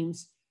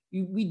creams,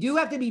 we do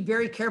have to be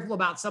very careful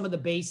about some of the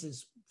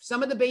bases.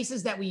 Some of the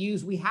bases that we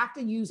use, we have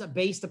to use a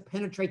base to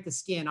penetrate the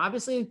skin.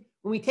 Obviously,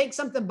 when we take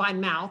something by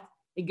mouth,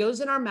 it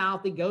goes in our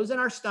mouth, it goes in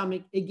our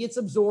stomach, it gets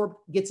absorbed,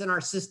 gets in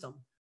our system.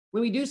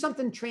 When we do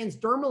something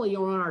transdermally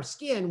or on our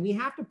skin, we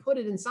have to put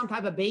it in some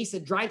type of base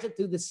that drives it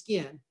through the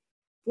skin.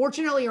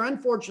 Fortunately or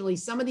unfortunately,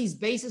 some of these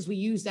bases we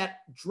use that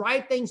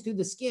drive things through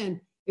the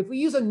skin, if we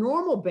use a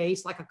normal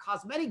base, like a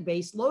cosmetic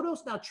base,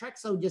 low-dose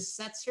naltrexone just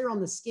sits here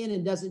on the skin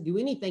and doesn't do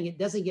anything. It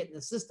doesn't get in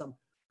the system.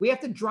 We have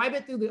to drive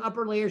it through the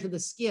upper layers of the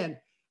skin.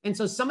 And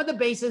so some of the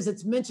bases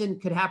it's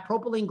mentioned could have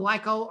propylene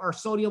glycol or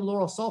sodium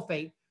lauryl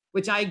sulfate,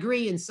 which I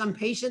agree in some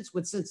patients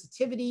with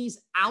sensitivities,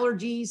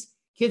 allergies,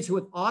 kids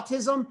with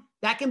autism,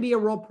 that can be a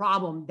real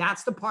problem.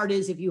 That's the part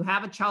is if you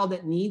have a child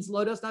that needs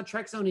low-dose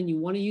naltrexone and you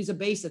want to use a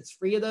base that's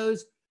free of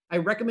those, I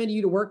recommend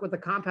you to work with a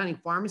compounding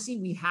pharmacy.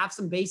 We have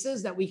some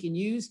bases that we can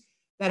use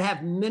that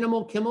have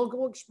minimal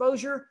chemical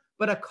exposure,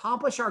 but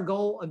accomplish our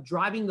goal of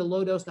driving the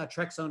low-dose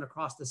naltrexone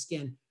across the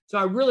skin. So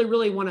I really,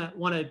 really want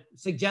to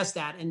suggest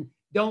that, and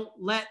don't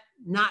let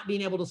not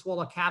being able to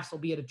swallow a capsule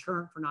be a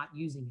deterrent for not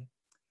using it.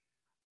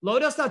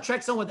 Low-dose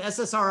naltrexone with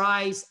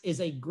SSRIs is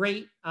a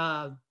great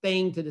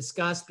thing to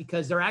discuss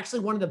because they're actually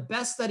one of the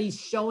best studies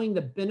showing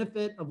the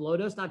benefit of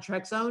low-dose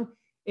naltrexone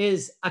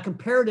is a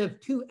comparative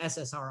to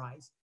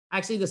SSRIs.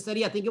 Actually, the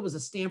study, I think it was a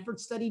Stanford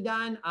study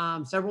done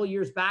several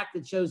years back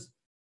that shows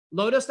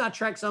low-dose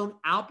naltrexone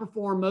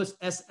outperform most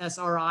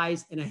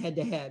SSRIs in a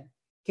head-to-head.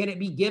 Can it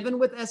be given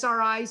with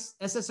SRIs?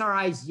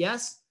 SSRIs,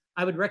 yes.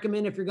 I would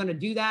recommend if you're going to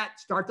do that,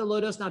 start the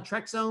low-dose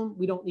naltrexone.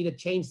 We don't need to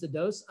change the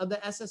dose of the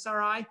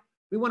SSRI.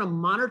 We want to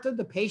monitor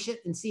the patient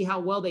and see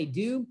how well they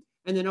do.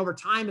 And then over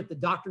time, if the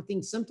doctor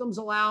thinks symptoms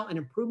allow and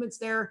improvements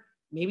there,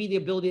 maybe the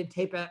ability to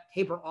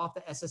taper off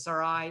the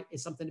SSRI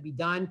is something to be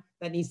done.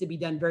 That needs to be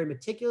done very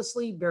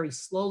meticulously, very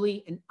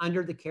slowly, and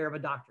under the care of a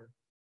doctor.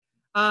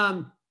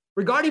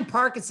 Regarding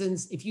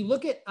Parkinson's, if you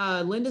look at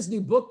Linda's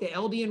new book, the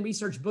LDN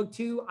Research Book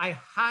 2, I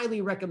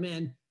highly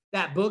recommend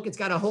that book. It's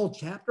got a whole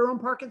chapter on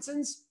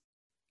Parkinson's.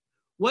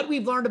 What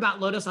we've learned about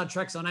low-dose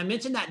naltrexone, I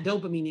mentioned that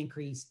dopamine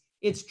increase.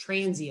 It's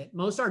transient.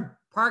 Most of our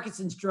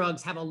Parkinson's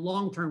drugs have a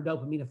long-term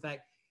dopamine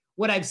effect.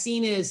 What I've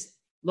seen is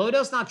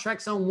low-dose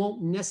naltrexone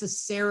won't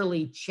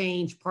necessarily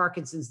change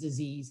Parkinson's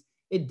disease.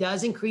 It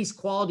does increase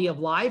quality of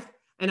life.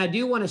 And I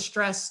do want to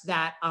stress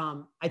that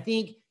I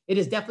think it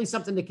is definitely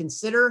something to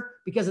consider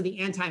because of the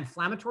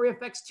anti-inflammatory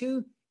effects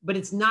too, but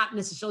it's not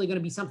necessarily going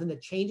to be something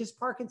that changes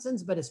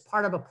Parkinson's, but as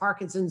part of a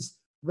Parkinson's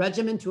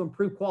regimen to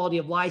improve quality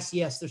of life,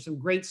 yes, there's some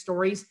great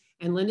stories.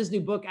 And Linda's new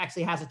book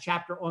actually has a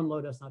chapter on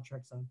low-dose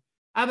naltrexone.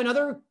 I have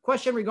another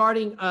question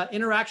regarding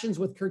interactions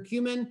with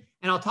curcumin,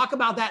 and I'll talk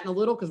about that in a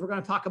little because we're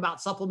going to talk about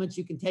supplements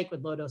you can take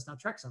with low-dose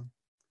naltrexone.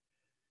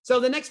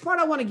 So the next part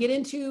I want to get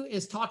into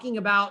is talking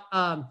about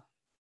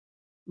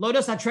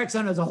low-dose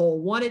naltrexone as a whole.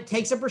 One, it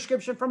takes a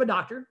prescription from a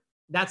doctor.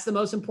 That's the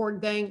most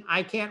important thing.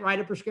 I can't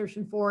write a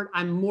prescription for it.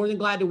 I'm more than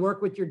glad to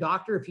work with your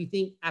doctor if you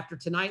think after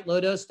tonight,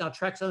 low-dose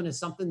naltrexone is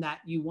something that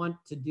you want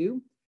to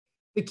do.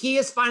 The key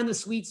is finding the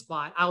sweet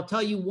spot. I'll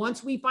tell you,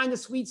 once we find the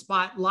sweet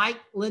spot, like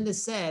Linda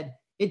said,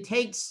 it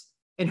takes,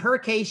 in her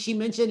case, she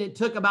mentioned it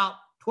took about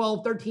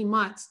 12, 13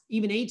 months,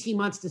 even 18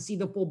 months to see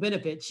the full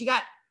benefit. She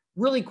got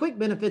really quick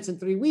benefits in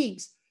 3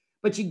 weeks,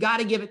 but you got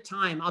to give it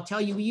time. I'll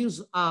tell you, we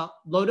use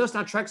low-dose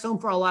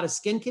naltrexone for a lot of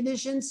skin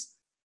conditions.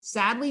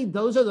 Sadly,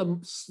 those are the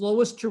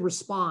slowest to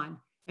respond,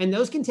 and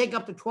those can take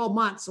up to 12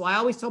 months. So I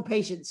always tell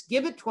patients,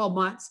 give it 12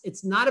 months.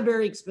 It's not a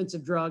very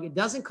expensive drug. It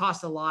doesn't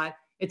cost a lot.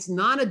 It's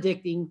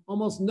non-addicting,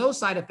 almost no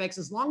side effects.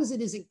 As long as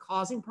it isn't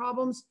causing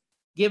problems,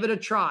 give it a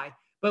try.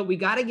 But we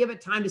got to give it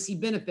time to see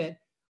benefit.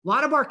 A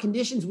lot of our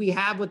conditions we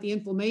have with the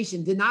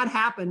inflammation did not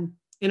happen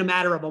in a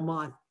matter of a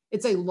month.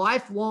 It's a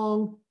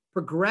lifelong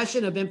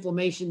progression of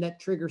inflammation that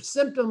triggers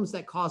symptoms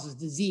that causes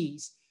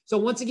disease. So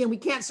once again, we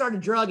can't start a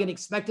drug and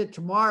expect it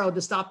tomorrow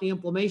to stop the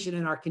inflammation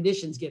and our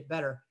conditions get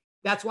better.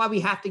 That's why we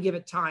have to give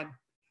it time.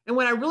 And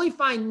what I really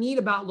find neat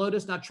about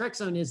low-dose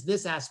naltrexone is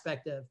this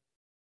aspect of,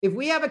 if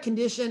we have a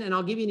condition, and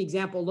I'll give you an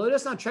example,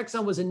 low-dose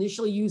naltrexone was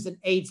initially used in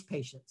AIDS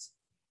patients.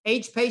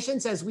 AIDS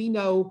patients, as we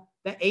know,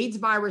 the AIDS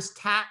virus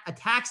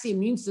attacks the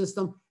immune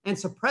system and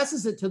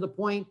suppresses it to the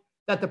point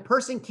that the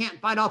person can't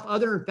fight off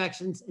other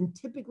infections and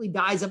typically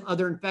dies of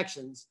other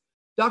infections.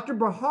 Dr.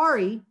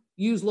 Bahari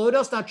used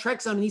low-dose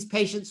naltrexone in these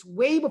patients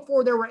way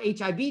before there were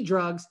HIV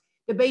drugs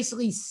to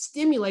basically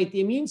stimulate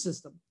the immune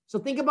system. So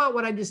think about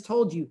what I just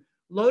told you.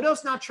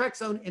 Low-dose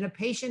naltrexone in a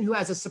patient who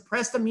has a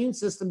suppressed immune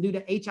system due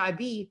to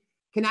HIV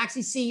can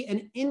actually see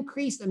an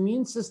increased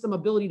immune system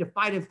ability to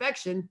fight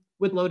infection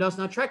with low-dose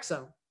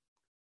naltrexone.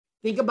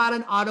 Think about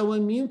an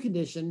autoimmune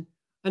condition.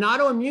 An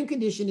autoimmune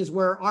condition is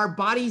where our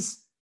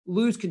bodies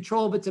lose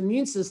control of its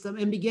immune system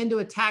and begin to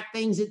attack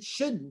things it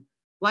shouldn't,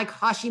 like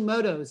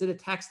Hashimoto's, it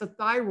attacks the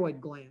thyroid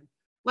gland,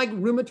 like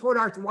rheumatoid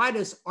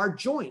arthritis, our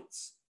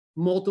joints,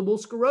 multiple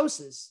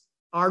sclerosis,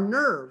 our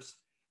nerves.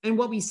 And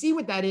what we see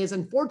with that is,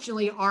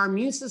 unfortunately, our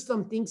immune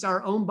system thinks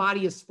our own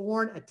body is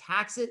foreign,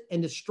 attacks it,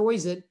 and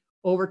destroys it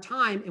over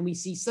time, and we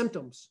see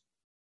symptoms.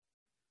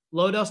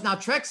 Low-dose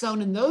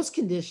naltrexone in those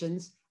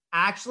conditions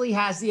actually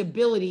has the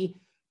ability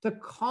to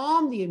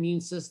calm the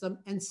immune system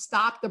and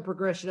stop the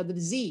progression of the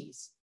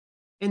disease.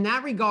 In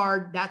that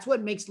regard, that's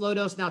what makes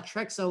low-dose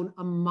naltrexone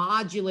a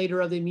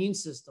modulator of the immune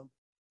system.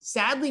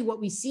 Sadly, what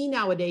we see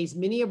nowadays,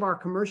 many of our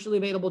commercially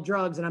available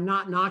drugs, and I'm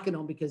not knocking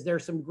them because there are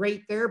some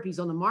great therapies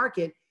on the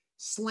market,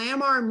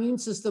 slam our immune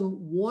system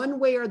one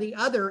way or the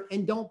other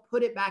and don't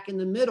put it back in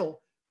the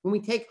middle. When we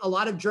take a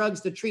lot of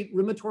drugs to treat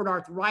rheumatoid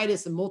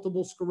arthritis and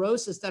multiple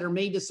sclerosis that are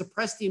made to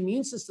suppress the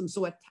immune system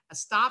so it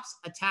stops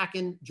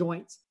attacking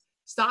joints,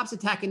 stops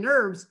attacking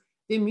nerves,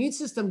 the immune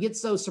system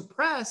gets so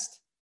suppressed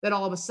that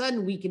all of a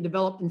sudden we can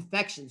develop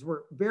infections.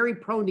 We're very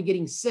prone to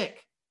getting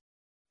sick.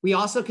 We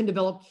also can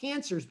develop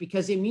cancers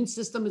because the immune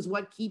system is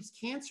what keeps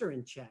cancer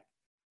in check.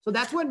 So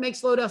that's what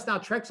makes low-dose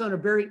naltrexone a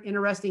very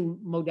interesting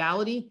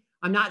modality.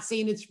 I'm not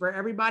saying it's for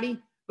everybody,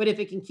 but if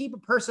it can keep a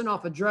person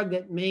off a drug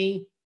that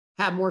may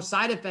have more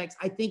side effects,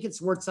 I think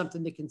it's worth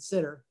something to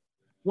consider.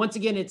 Once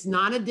again, it's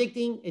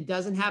non-addicting. It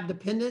doesn't have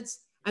dependence.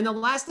 And the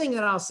last thing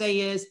that I'll say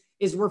is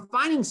we're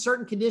finding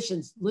certain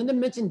conditions. Linda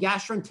mentioned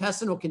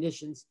gastrointestinal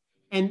conditions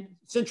and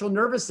central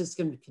nervous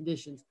system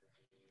conditions.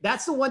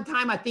 That's the one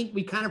time I think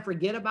we kind of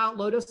forget about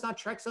low-dose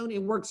naltrexone.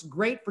 It works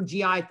great for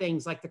GI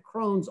things like the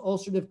Crohn's,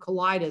 ulcerative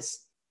colitis,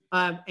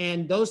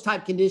 and those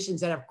type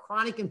conditions that have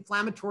chronic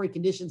inflammatory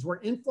conditions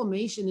where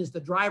inflammation is the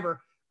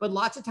driver. But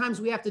lots of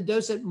times we have to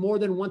dose it more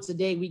than once a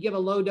day. We give a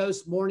low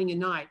dose morning and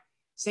night.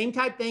 Same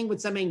type thing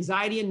with some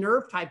anxiety and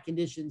nerve type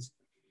conditions,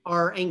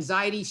 or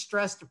anxiety,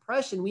 stress,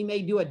 depression. We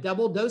may do a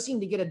double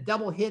dosing to get a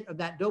double hit of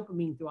that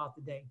dopamine throughout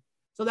the day.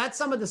 So that's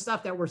some of the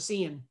stuff that we're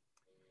seeing.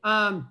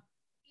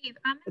 Steve,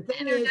 I'm going to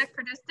interject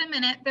for just a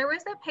minute. There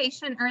was a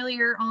patient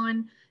earlier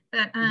on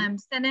that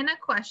sent in a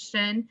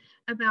question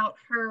about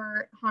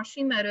her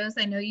Hashimoto's.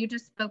 I know you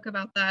just spoke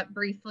about that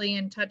briefly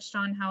and touched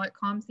on how it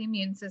calms the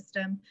immune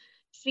system.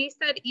 She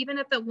said even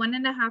at the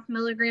 1.5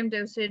 milligram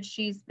dosage,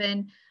 she's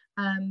been,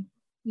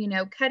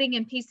 cutting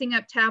and piecing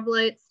up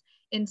tablets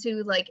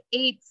into like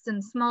 8s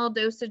and small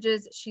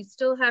dosages. She's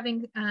still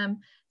having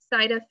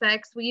side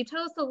effects. Will you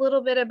tell us a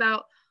little bit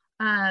about,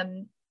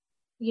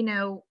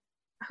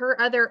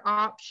 her other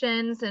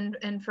options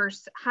and for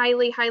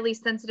highly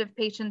sensitive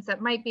patients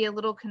that might be a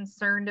little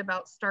concerned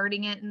about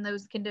starting it in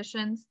those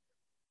conditions?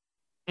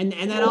 And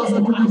that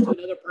also ties to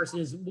another person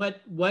is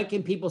what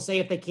can people say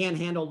if they can't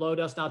handle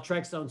low-dose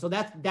naltrexone? So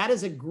that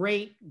is a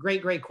great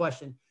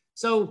question.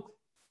 So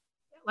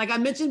like I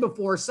mentioned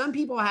before, some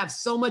people have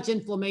so much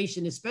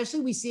inflammation,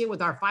 especially we see it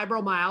with our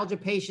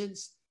fibromyalgia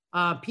patients,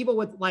 people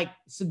with like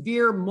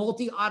severe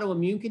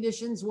multi-autoimmune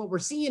conditions. What we're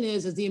seeing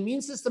is the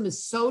immune system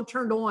is so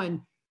turned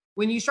on.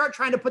 When you start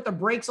trying to put the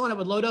brakes on it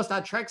with low-dose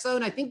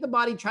naltrexone, I think the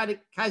body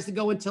tries to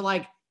go into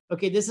like,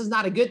 okay, this is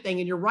not a good thing.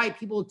 And you're right,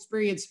 people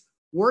experience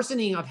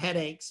worsening of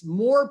headaches,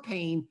 more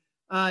pain,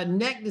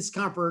 neck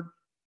discomfort,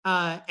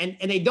 and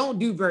they don't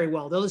do very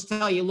well. They'll just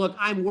tell you, look,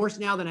 I'm worse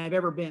now than I've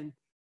ever been.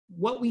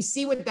 What we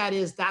see with that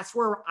is that's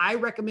where I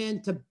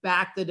recommend to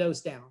back the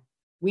dose down.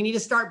 We need to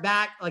start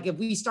back. Like if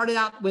we started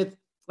out with,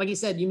 like you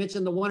said, you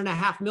mentioned the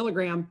 1.5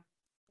 milligram,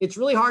 it's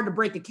really hard to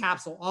break a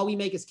capsule. All we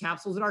make is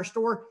capsules at our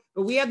store,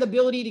 but we have the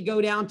ability to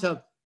go down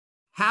to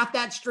half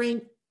that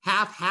strength,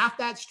 half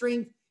that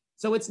strength.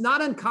 So it's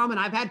not uncommon.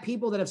 I've had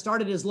people that have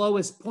started as low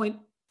as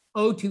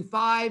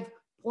 0.025,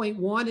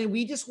 0.1, and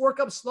we just work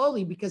up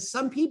slowly because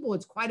some people,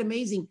 it's quite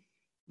amazing.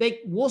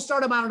 We'll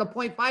start them out at a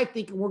 0.5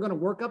 thinking we're going to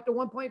work up to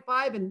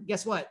 1.5. And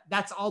guess what?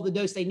 That's all the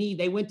dose they need.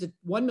 They went to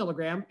 1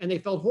 milligram and they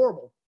felt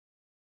horrible.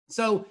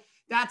 So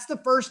that's the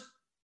first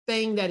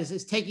thing that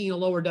is taking a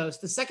lower dose.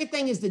 The second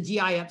thing is the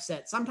GI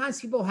upset. Sometimes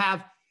people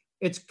have,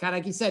 it's kind of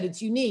like you said,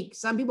 it's unique.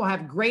 Some people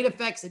have great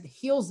effects. It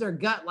heals their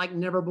gut like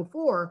never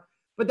before.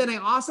 But then I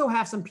also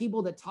have some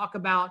people that talk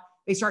about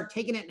they start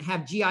taking it and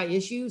have GI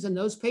issues. And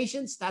those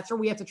patients, that's where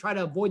we have to try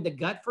to avoid the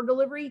gut for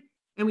delivery.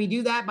 And we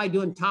do that by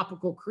doing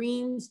topical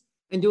creams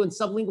and doing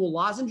sublingual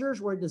lozenges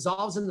where it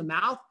dissolves in the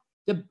mouth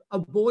to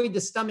avoid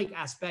the stomach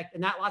aspect.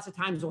 And that lots of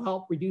times will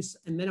help reduce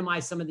and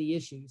minimize some of the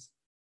issues.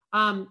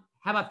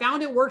 Have I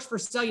found it works for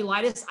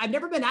cellulitis? I've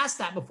never been asked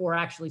that before,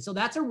 actually. So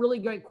that's a really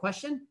great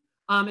question.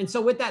 And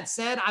so with that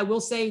said, I will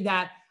say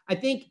that I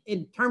think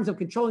in terms of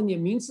controlling the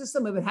immune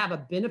system, it would have a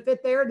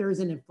benefit there. There is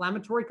an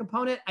inflammatory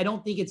component. I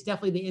don't think it's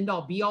definitely the end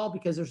all be all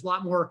because there's a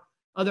lot more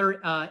other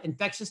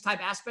infectious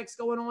type aspects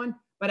going on.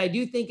 But I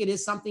do think it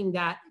is something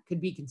that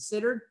could be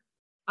considered.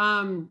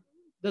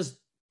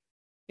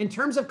 In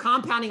terms of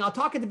compounding, I'll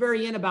talk at the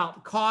very end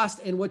about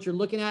cost and what you're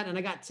looking at. And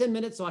I got 10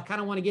 minutes, so I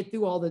kind of want to get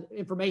through all the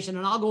information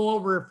and I'll go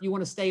over if you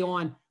want to stay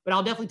on, but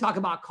I'll definitely talk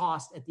about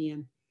cost at the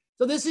end.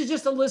 So this is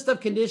just a list of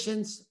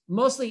conditions.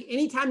 Mostly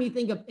anytime you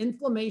think of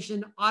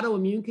inflammation,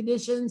 autoimmune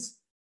conditions,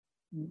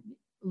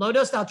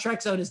 low-dose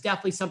naltrexone is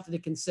definitely something to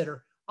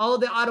consider. All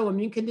of the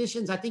autoimmune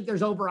conditions, I think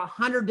there's over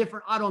 100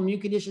 different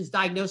autoimmune conditions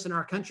diagnosed in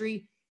our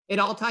country. It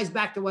all ties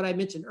back to what I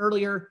mentioned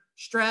earlier,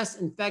 stress,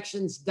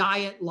 infections,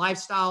 diet,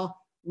 lifestyle.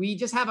 We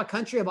just have a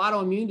country of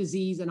autoimmune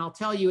disease, and I'll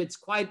tell you, it's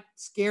quite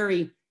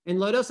scary.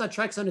 And low-dose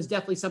naltrexone is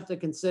definitely something to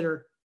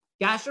consider.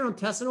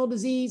 Gastrointestinal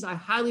disease, I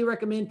highly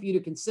recommend for you to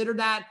consider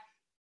that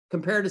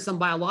compared to some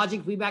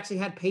biologics. We've actually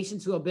had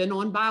patients who have been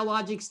on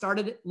biologics,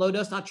 started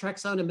low-dose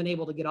naltrexone and been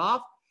able to get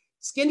off.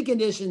 Skin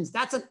conditions,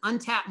 that's an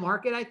untapped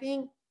market, I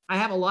think. I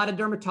have a lot of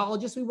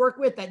dermatologists we work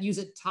with that use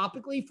it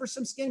topically for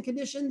some skin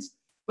conditions,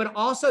 but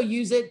also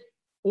use it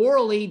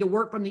orally to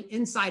work from the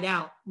inside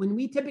out. When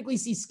we typically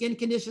see skin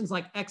conditions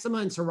like eczema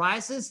and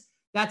psoriasis,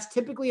 that's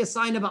typically a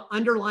sign of an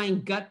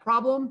underlying gut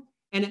problem,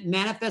 and it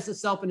manifests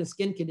itself in a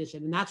skin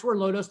condition. And that's where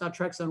low-dose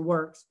naltrexone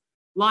works.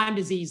 Lyme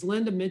disease,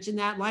 Linda mentioned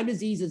that. Lyme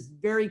disease is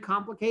very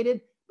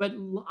complicated, but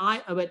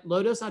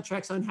low-dose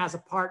naltrexone has a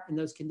part in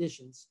those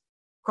conditions.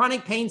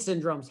 Chronic pain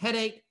syndromes,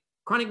 headache,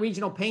 chronic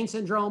regional pain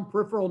syndrome,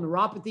 peripheral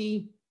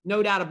neuropathy,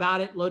 no doubt about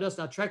it, low-dose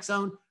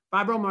naltrexone.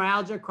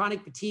 Fibromyalgia,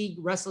 chronic fatigue,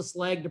 restless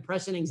leg,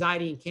 depression,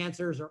 anxiety, and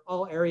cancers are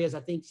all areas I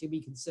think should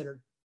be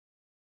considered.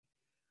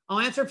 I'll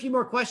answer a few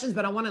more questions,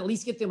 but I want to at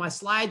least get through my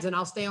slides and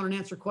I'll stay on and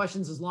answer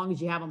questions as long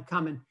as you have them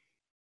coming.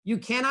 You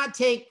cannot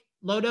take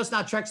low-dose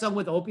naltrexone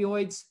with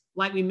opioids.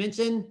 Like we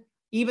mentioned,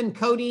 even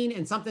codeine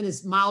and something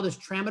as mild as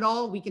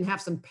tramadol, we can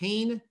have some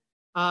pain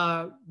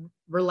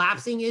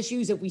relapsing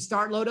issues if we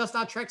start low-dose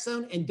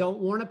naltrexone and don't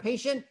warn a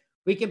patient.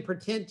 We can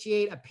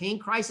potentiate a pain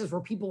crisis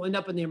where people end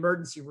up in the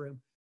emergency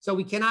room. So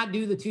we cannot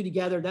do the two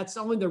together. That's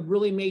only the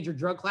really major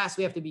drug class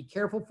we have to be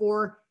careful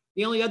for.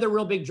 The only other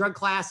real big drug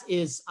class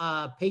is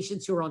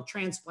patients who are on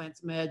transplant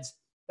meds.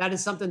 That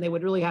is something they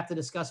would really have to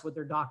discuss with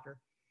their doctor.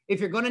 If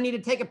you're going to need to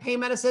take a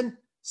pain medicine,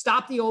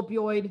 stop the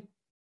opioid,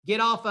 get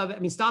off of it. I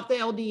mean, stop the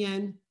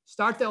LDN,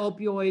 start the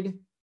opioid,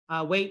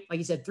 wait, like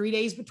you said, 3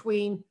 days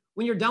between.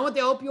 When you're done with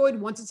the opioid,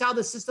 once it's out of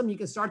the system, you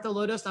can start the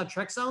low-dose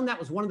naltrexone. That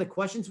was one of the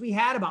questions we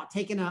had about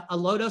taking a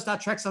low-dose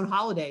naltrexone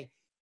holiday.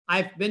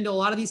 I've been to a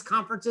lot of these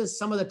conferences.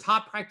 Some of the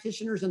top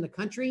practitioners in the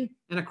country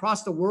and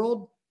across the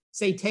world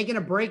say taking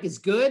a break is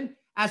good.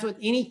 As with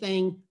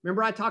anything,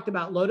 remember I talked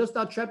about low-dose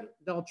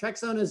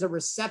naltrexone as a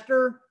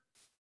receptor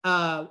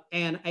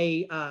and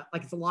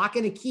like it's a lock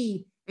and a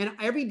key. And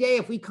every day,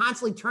 if we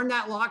constantly turn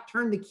that lock,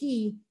 turn the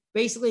key,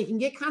 basically it can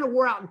get kind of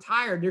wore out and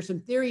tired. There's some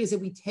theories that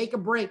we take a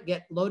break,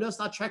 get low-dose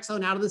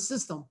naltrexone out of the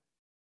system,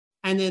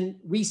 and then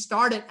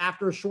restart it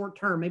after a short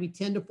term, maybe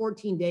 10 to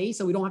 14 days,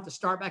 so we don't have to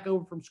start back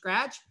over from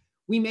scratch.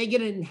 We may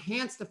get an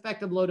enhanced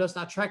effect of low-dose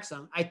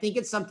naltrexone. I think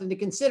it's something to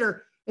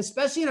consider,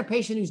 especially in a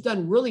patient who's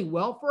done really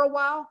well for a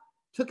while,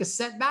 took a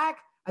setback.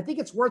 I think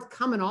it's worth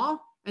coming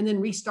off and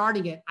then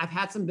restarting it. I've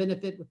had some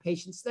benefit with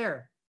patients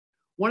there.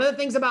 One of the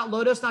things about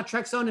low-dose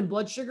naltrexone and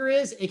blood sugar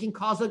is it can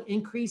cause an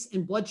increase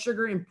in blood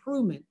sugar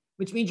improvement,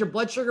 which means your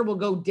blood sugar will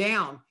go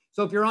down.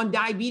 So if you're on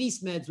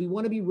diabetes meds, we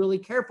want to be really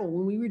careful.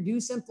 When we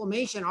reduce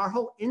inflammation, our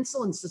whole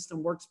insulin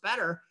system works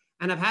better.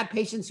 And I've had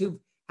patients who've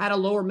had to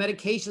lower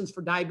medications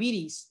for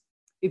diabetes.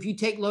 If you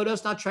take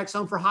low-dose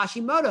naltrexone for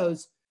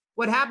Hashimoto's,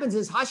 what happens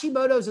is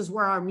Hashimoto's is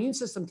where our immune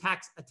system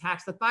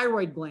attacks the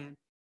thyroid gland.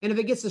 And if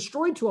it gets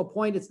destroyed to a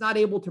point, it's not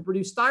able to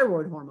produce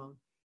thyroid hormone.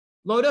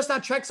 Low-dose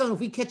naltrexone, if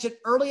we catch it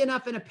early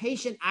enough in a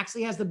patient,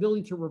 actually has the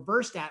ability to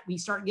reverse that. We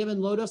start giving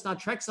low-dose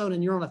naltrexone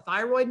and you're on a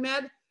thyroid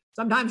med,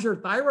 sometimes your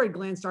thyroid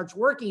gland starts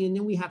working and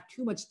then we have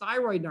too much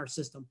thyroid in our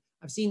system.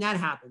 I've seen that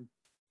happen.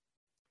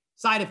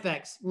 Side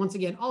effects. Once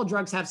again, all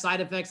drugs have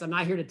side effects. I'm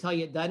not here to tell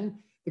you it doesn't.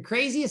 The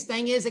craziest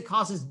thing is it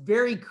causes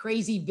very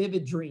crazy,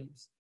 vivid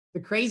dreams. The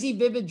crazy,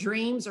 vivid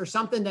dreams are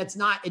something that's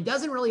not, it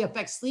doesn't really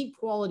affect sleep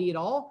quality at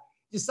all.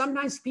 Just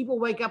sometimes people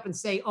wake up and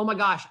say, oh my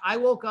gosh, I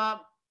woke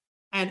up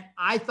and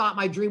I thought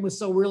my dream was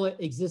so real it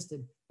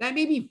existed. That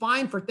may be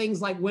fine for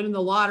things like winning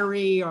the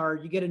lottery or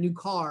you get a new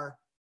car.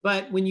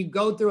 But when you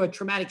go through a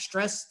traumatic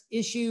stress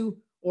issue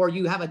or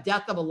you have a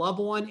death of a loved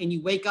one and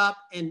you wake up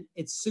and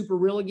it's super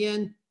real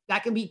again,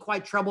 that can be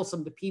quite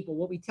troublesome to people.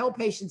 What we tell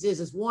patients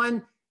is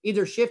one,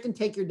 either shift and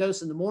take your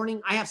dose in the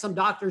morning. I have some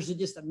doctors who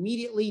just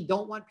immediately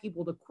don't want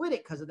people to quit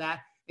it because of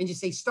that and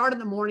just say start in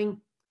the morning.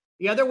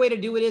 The other way to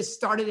do it is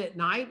start it at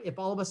night. If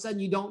all of a sudden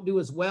you don't do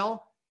as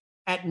well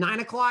at 9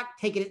 o'clock,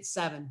 take it at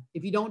 7.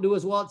 If you don't do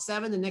as well at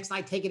 7, the next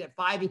night take it at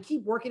 5 and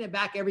keep working it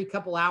back every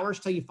couple hours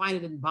till you find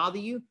it didn't bother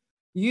you.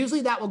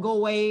 Usually that will go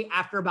away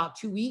after about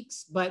 2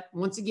 weeks. But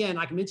once again,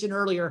 like I mentioned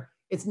earlier,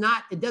 it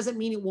doesn't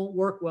mean it won't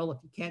work well if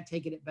you can't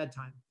take it at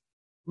bedtime.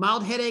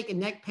 Mild headache and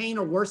neck pain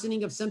or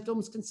worsening of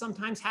symptoms can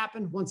sometimes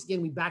happen. Once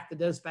again, we back the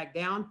dose back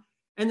down.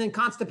 And then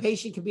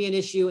constipation can be an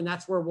issue, and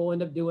that's where we'll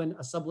end up doing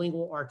a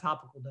sublingual or a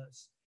topical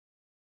dose.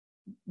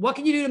 What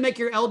can you do to make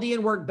your LDN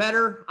work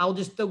better? I'll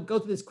just go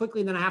through this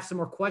quickly, and then I have some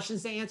more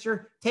questions to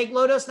answer. Take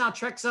low-dose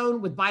naltrexone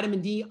with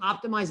vitamin D,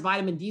 optimize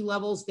vitamin D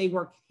levels. They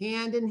work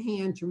hand in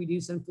hand to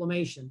reduce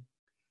inflammation.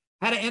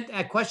 Had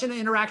a question and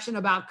interaction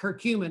about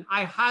curcumin.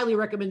 I highly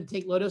recommend to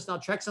take low-dose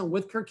naltrexone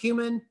with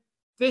curcumin,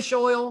 fish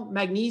oil,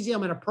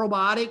 magnesium, and a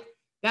probiotic.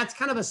 That's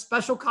kind of a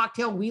special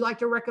cocktail we like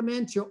to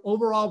recommend to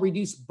overall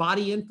reduce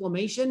body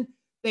inflammation.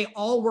 They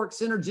all work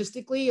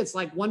synergistically. It's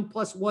like 1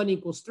 +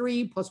 1 =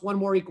 3, plus 1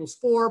 more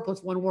 = 4,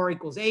 plus 1 more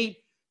 = 8.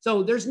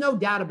 So there's no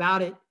doubt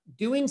about it.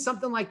 Doing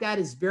something like that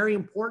is very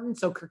important.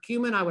 So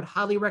curcumin, I would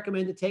highly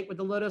recommend to take with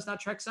the low-dose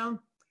naltrexone.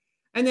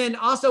 And then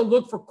also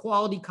look for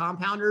quality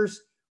compounders.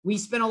 We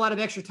spend a lot of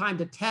extra time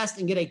to test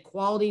and get a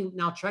quality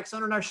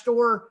naltrexone in our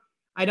store.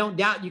 I don't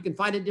doubt you can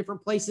find it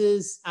different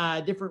places,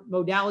 different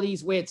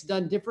modalities, way it's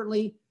done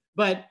differently,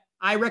 but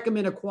I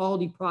recommend a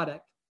quality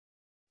product.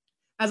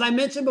 As I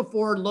mentioned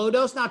before,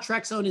 low-dose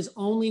naltrexone is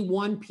only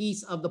one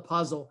piece of the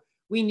puzzle.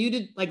 We need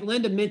to, like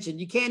Linda mentioned,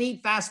 you can't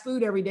eat fast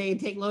food every day and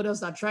take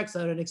low-dose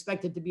naltrexone and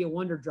expect it to be a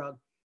wonder drug.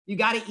 You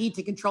got to eat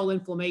to control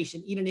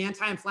inflammation. Eat an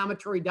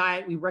anti-inflammatory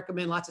diet. We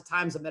recommend lots of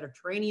times a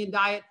Mediterranean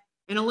diet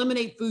and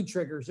eliminate food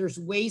triggers. There's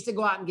ways to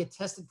go out and get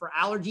tested for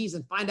allergies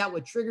and find out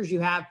what triggers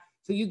you have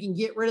so you can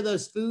get rid of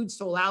those foods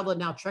to allow the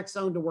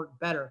naltrexone to work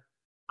better.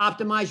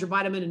 Optimize your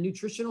vitamin and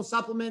nutritional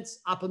supplements,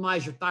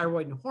 optimize your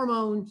thyroid and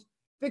hormones,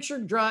 fix your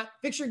gut,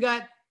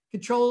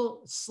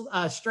 control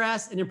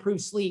stress, and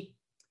improve sleep.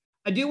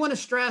 I do want to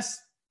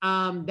stress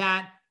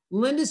that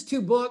Linda's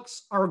 2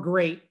 books are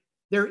great.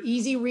 They're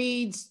easy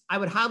reads. I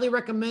would highly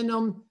recommend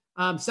them.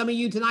 Some of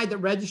you tonight that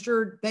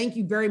registered, thank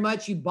you very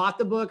much. You bought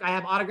the book. I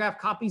have autographed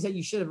copies that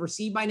you should have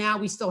received by now.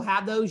 We still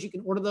have those. You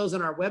can order those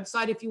on our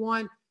website if you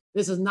want.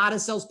 This is not a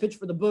sales pitch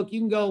for the book. You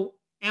can go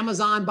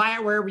Amazon, buy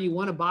it wherever you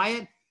want to buy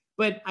it.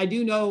 But I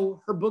do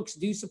know her books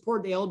do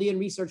support the LDN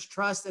Research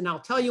Trust. And I'll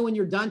tell you when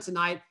you're done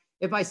tonight,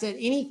 if I said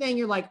anything,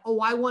 you're like,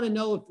 oh, I want to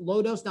know if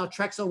low-dose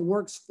naltrexone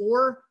works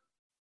for,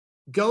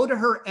 go to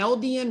her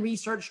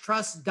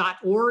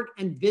ldnresearchtrust.org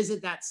and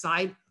visit that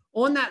site.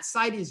 On that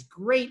site is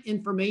great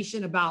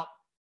information about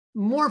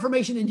more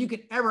information than you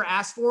could ever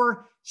ask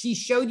for. She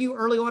showed you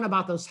early on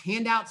about those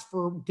handouts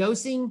for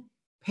dosing,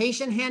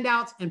 patient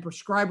handouts, and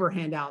prescriber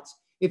handouts.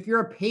 If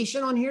you're a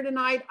patient on here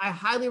tonight, I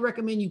highly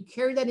recommend you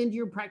carry that into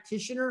your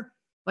practitioner.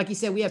 Like you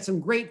said, we have some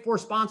great 4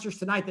 sponsors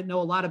tonight that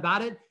know a lot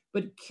about it,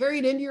 but carry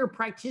it into your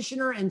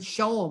practitioner and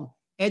show them,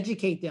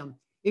 educate them.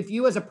 If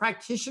you as a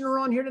practitioner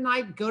on here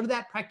tonight, go to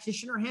that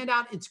practitioner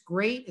handout. It's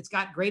great. It's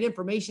got great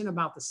information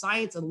about the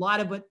science. A lot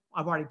of it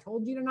I've already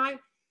told you tonight,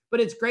 but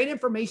it's great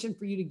information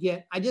for you to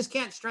get. I just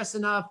can't stress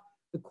enough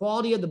the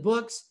quality of the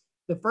books.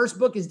 The first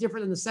book is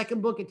different than the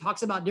second book. It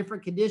talks about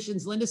different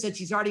conditions. Linda said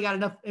she's already got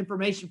enough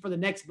information for the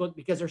next book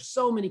because there's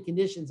so many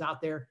conditions out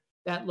there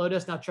that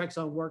low-dose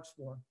naltrexone works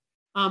for.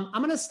 I'm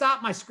going to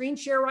stop my screen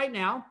share right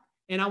now,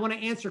 and I want to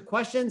answer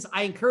questions.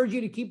 I encourage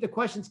you to keep the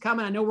questions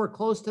coming. I know we're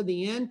close to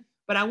the end,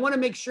 but I want to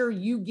make sure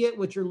you get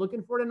what you're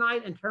looking for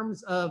tonight in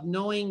terms of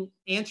knowing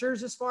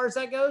answers as far as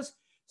that goes.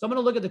 So I'm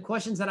going to look at the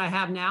questions that I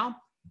have now.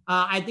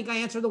 I think I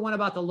answered the one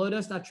about the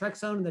low-dose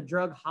naltrexone and the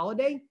drug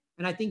holiday,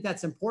 and I think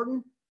that's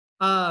important.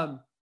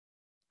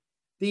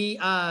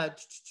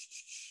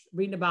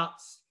 Reading about,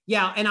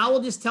 yeah, and I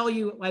will just tell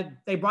you, like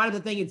they brought up the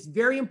thing, it's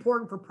very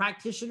important for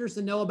practitioners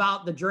to know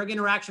about the drug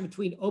interaction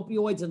between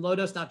opioids and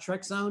low-dose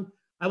naltrexone.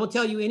 I will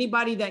tell you,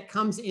 anybody that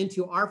comes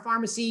into our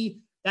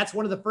pharmacy, that's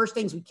one of the first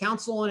things we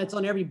counsel on. It's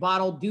on every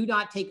bottle. Do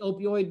not take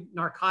opioid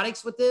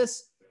narcotics with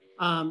this.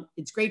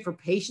 It's great for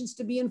patients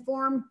to be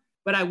informed,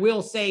 But I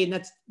will say, and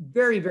that's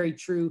very, very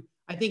true,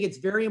 I think it's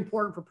very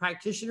important for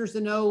practitioners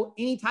to know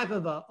any type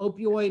of a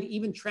opioid,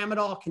 even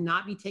tramadol,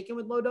 cannot be taken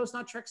with low-dose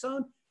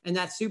naltrexone. And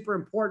that's super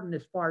important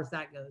as far as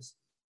that goes.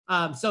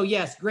 So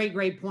yes,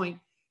 great point.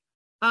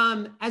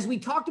 As we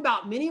talked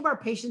about, many of our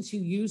patients who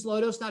use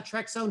low-dose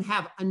naltrexone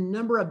have a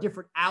number of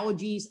different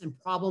allergies and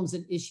problems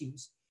and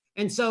issues.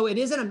 And so it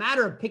isn't a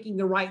matter of picking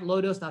the right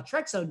low-dose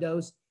naltrexone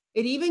dose.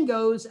 It even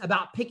goes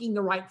about picking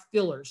the right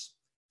fillers.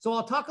 So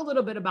I'll talk a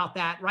little bit about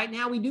that. Right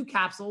now we do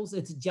capsules.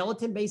 It's a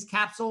gelatin-based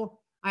capsule.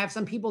 I have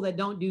some people that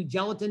don't do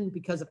gelatin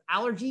because of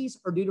allergies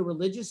or due to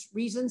religious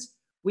reasons.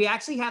 We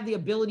actually have the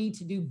ability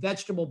to do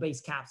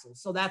vegetable-based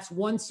capsules. So that's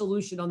one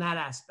solution on that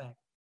aspect.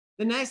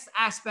 The next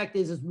aspect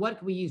is what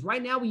can we use?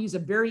 Right now we use a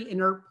very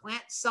inert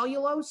plant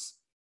cellulose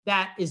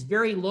that is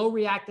very low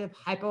reactive,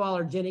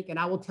 hypoallergenic. And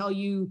I will tell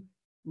you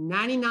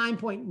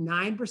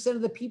 99.9%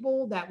 of the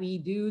people that we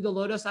do the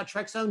low-dose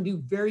naltrexone do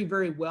very,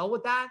 very well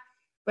with that.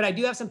 But I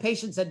do have some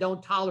patients that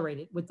don't tolerate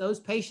it. With those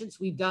patients,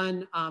 we've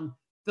done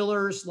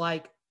fillers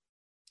like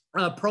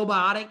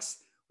probiotics.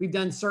 We've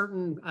done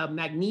certain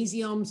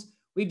magnesiums.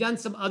 We've done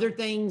some other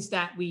things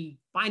that we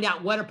find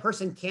out what a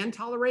person can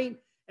tolerate.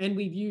 And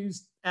we've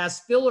used as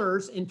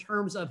fillers in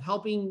terms of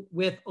helping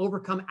with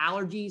overcome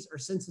allergies or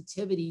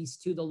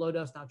sensitivities to the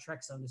low-dose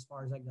naltrexone as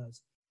far as that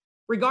goes.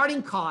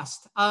 Regarding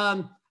cost,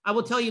 I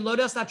will tell you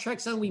low-dose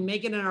naltrexone, we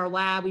make it in our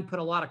lab. We put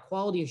a lot of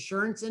quality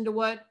assurance into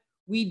what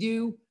we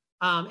do.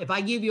 If I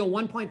give you a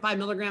 1.5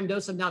 milligram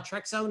dose of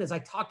naltrexone, as I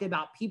talked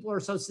about, people are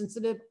so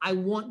sensitive, I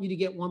want you to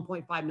get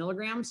 1.5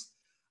 milligrams.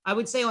 I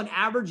would say on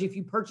average, if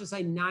you purchase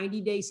a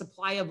 90-day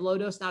supply of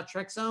low-dose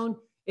naltrexone,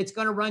 it's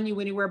going to run you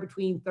anywhere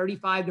between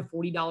 $35 to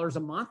 $40 a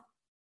month.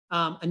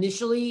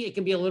 Initially, it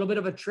can be a little bit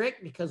of a trick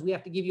because we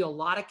have to give you a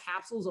lot of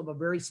capsules of a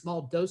very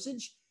small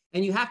dosage,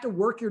 and you have to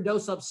work your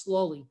dose up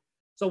slowly.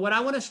 So what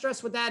I want to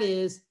stress with that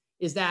is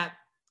that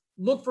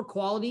look for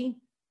quality.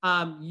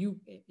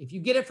 If you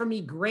get it from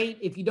me, great.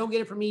 If you don't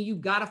get it from me,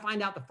 you've got to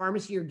find out the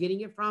pharmacy you're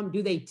getting it from.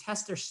 Do they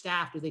test their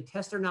staff? Do they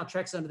test their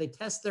naltrexone? Do they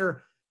test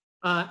their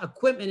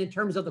equipment in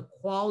terms of the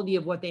quality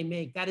of what they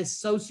make? That is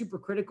so super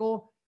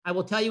critical. I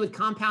will tell you with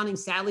compounding,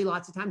 sadly,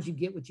 lots of times you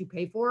get what you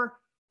pay for.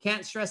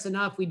 Can't stress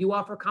enough. We do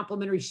offer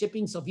complimentary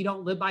shipping. So if you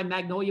don't live by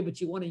Magnolia,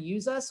 but you want to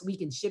use us, we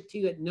can ship to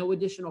you at no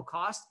additional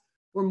cost.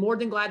 We're more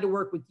than glad to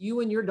work with you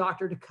and your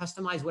doctor to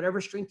customize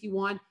whatever strength you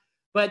want.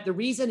 But the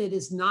reason it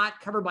is not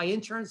covered by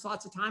insurance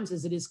lots of times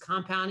is it is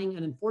compounding.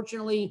 And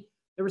unfortunately,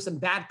 there was some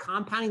bad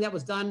compounding that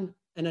was done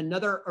in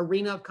another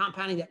arena of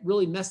compounding that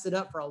really messed it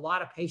up for a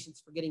lot of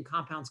patients for getting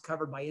compounds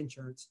covered by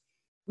insurance.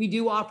 We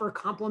do offer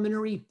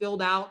complimentary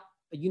filled out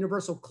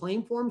universal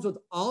claim forms with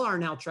all our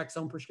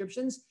naltrexone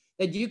prescriptions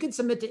that you can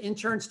submit to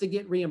insurance to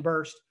get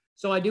reimbursed.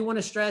 So I do want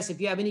to stress, if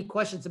you have any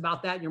questions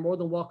about that, you're more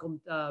than welcome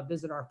to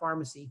visit our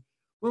pharmacy.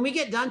 When we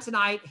get done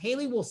tonight,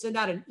 Haley will send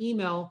out an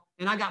email,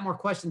 and I got more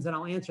questions and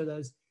I'll answer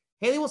those.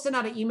 Haley will send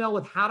out an email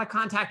with how to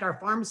contact our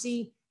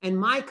pharmacy and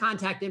my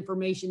contact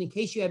information in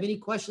case you have any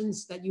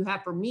questions that you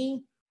have for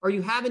me or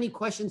you have any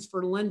questions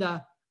for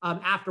Linda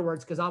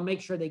afterwards, because I'll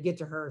make sure they get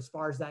to her as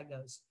far as that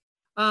goes.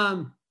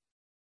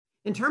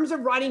 In terms of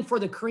writing for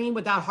the cream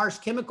without harsh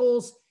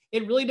chemicals,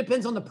 it really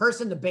depends on the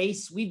person, the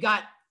base. We've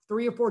got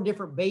 3 or 4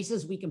 different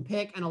bases we can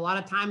pick, and a lot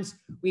of times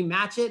we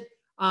match it.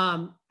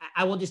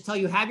 I will just tell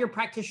you, have your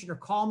practitioner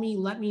call me,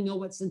 let me know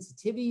what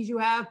sensitivities you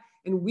have,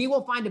 and we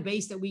will find a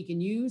base that we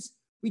can use.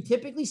 We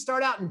typically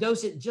start out and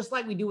dose it just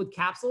like we do with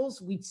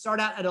capsules. We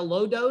start out at a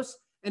low dose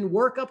and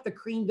work up the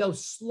cream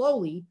dose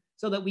slowly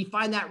so that we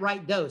find that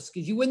right dose.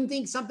 Because you wouldn't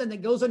think something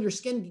that goes on your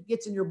skin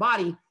gets in your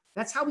body.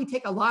 That's how we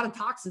take a lot of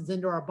toxins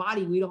into our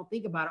body. We don't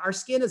think about it. Our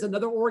skin is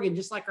another organ,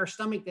 just like our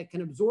stomach, that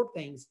can absorb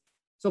things.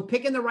 So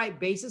picking the right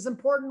base is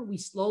important. We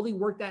slowly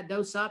work that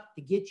dose up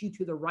to get you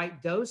to the right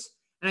dose.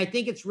 And I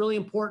think it's really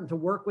important to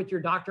work with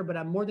your doctor, but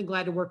I'm more than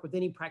glad to work with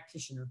any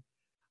practitioner.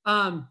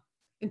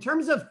 In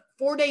terms of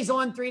 4 days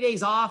on, 3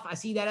 days off, I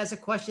see that as a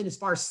question as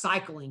far as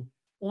cycling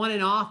on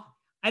and off.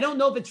 I don't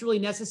know if it's really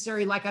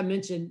necessary. Like I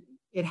mentioned,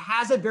 it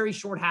has a very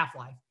short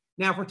half-life.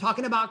 Now, if we're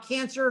talking about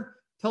cancer,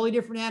 totally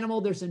different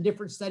animal. There's some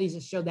different studies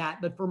that show that.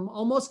 But for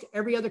almost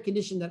every other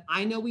condition that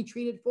I know we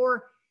treat it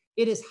for,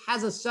 it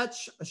has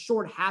such a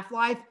short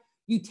half-life.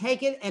 You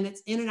take it and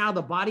it's in and out of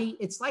the body.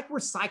 It's like we're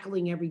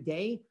cycling every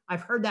day.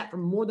 I've heard that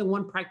from more than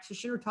one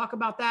practitioner talk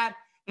about that.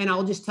 And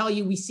I'll just tell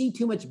you, we see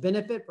too much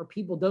benefit for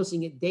people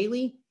dosing it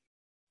daily.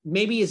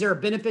 Maybe is there a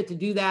benefit to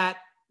do that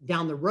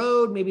down the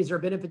road? Maybe is there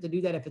a benefit to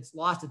do that if it's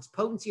lost its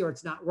potency or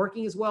it's not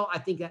working as well? I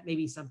think that may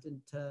be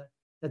something to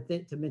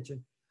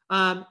mention.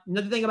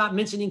 Another thing about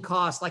mentioning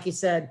costs, like you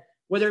said,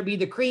 whether it be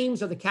the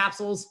creams or the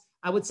capsules,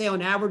 I would say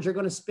on average, you're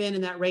going to spend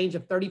in that range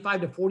of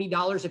 $35 to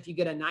 $40 if you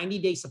get a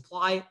 90-day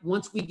supply.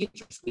 Once we get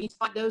your sweet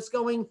spot dose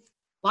going,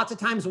 lots of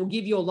times we'll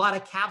give you a lot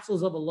of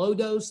capsules of a low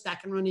dose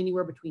that can run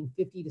anywhere between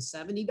 $50 to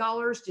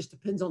 $70, just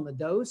depends on the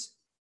dose.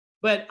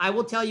 But I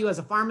will tell you, as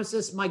a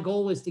pharmacist, my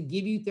goal is to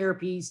give you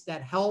therapies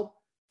that help,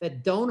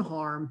 that don't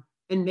harm,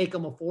 and make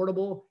them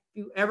affordable. If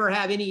you ever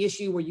have any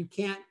issue where you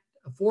can't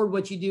afford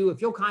what you do,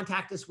 if you'll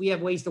contact us, we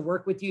have ways to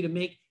work with you to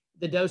make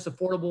the dose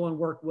affordable and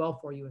work well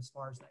for you as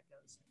far as that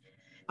goes.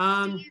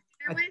 Steve,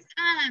 there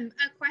was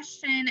a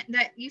question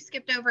that you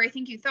skipped over. I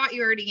think you thought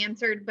you already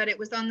answered, but it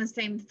was on the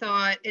same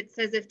thought. It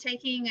says, if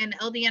taking an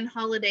LDN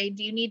holiday,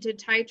 do you need to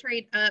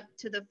titrate up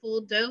to the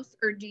full dose,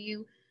 or do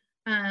you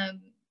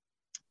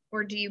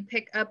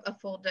pick up a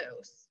full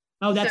dose?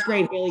 Oh, that's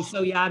great, Haley.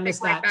 So yeah, I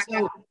missed that.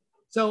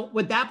 So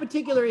with that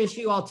particular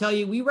issue, I'll tell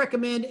you, we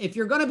recommend if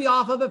you're going to be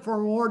off of it for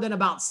more than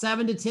about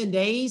 7 to 10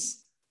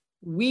 days,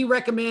 we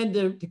recommend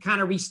to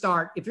kind of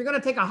restart. If you're going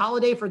to take a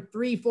holiday for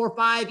 3, 4,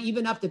 5,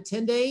 even up to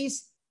 10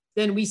 days,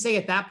 then we say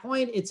at that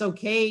point, it's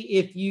okay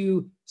if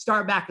you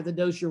start back at the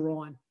dose you're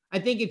on. I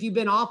think if you've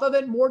been off of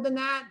it more than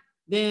that,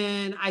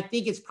 then I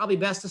think it's probably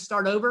best to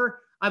start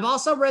over. I've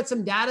also read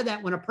some data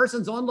that when a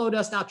person's on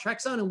low-dose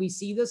naltrexone, and we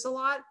see this a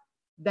lot,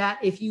 that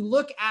if you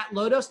look at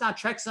low-dose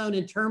naltrexone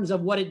in terms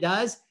of what it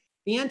does,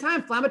 the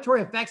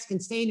anti-inflammatory effects can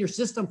stay in your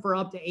system for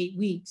up to 8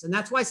 weeks. And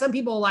that's why some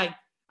people are like,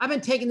 I've been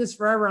taking this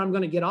forever, I'm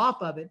going to get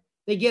off of it.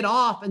 They get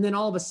off, and then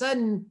all of a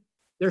sudden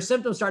their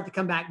symptoms start to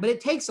come back, but it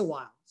takes a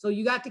while. So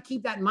you got to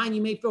keep that in mind.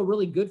 You may feel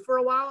really good for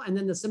a while, and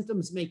then the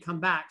symptoms may come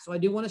back. So I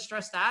do want to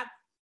stress that.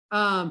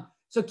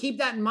 So keep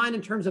that in mind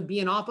in terms of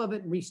being off of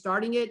it and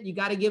restarting it. You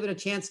got to give it a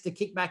chance to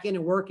kick back in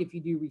and work if you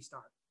do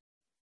restart.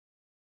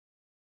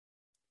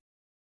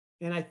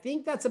 And I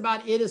think that's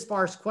about it as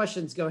far as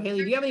questions go.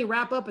 Haley, do you have any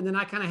wrap up? And then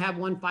I kind of have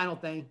one final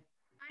thing.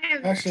 I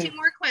have 2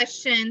 more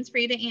questions for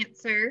you to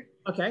answer.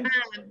 Okay.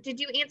 Did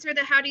you answer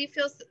the how do you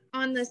feel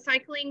on the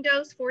cycling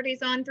dose, 4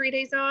 days on, 3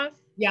 days off?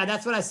 Yeah,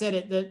 that's what I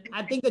said.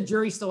 I think the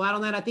jury's still out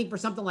on that. I think for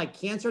something like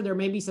cancer, there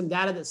may be some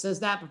data that says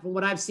that, but from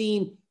what I've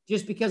seen,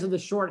 just because of the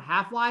short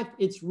half-life,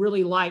 it's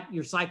really light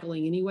you're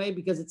cycling anyway,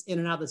 because it's in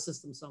and out of the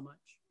system so much.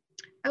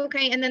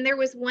 Okay, and then there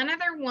was one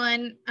other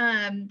one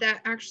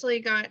that actually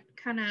got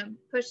kind of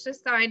pushed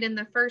aside in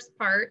the first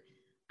part.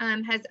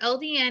 Has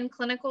LDN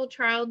clinical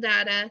trial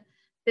data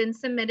been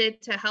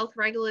submitted to health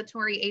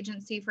regulatory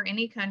agency for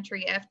any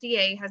country?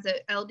 FDA, has a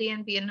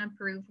LDN been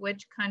approved,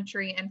 which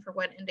country and for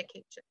what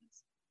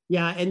indications?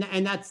 Yeah,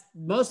 and that's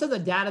most of the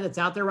data that's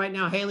out there right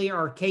now, Haley,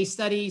 are case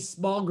studies,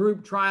 small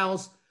group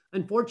trials.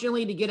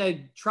 Unfortunately, to get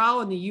a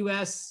trial in the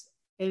US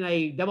in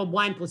a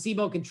double-blind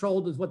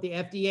placebo-controlled is what the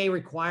FDA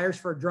requires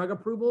for a drug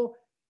approval.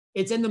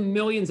 It's in the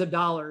millions of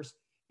dollars.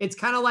 It's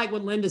kind of like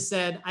what Linda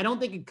said. I don't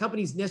think a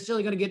company's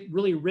necessarily going to get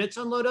really rich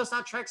on low-dose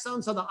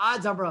naltrexone, so the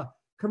odds of a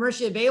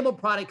commercially available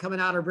product coming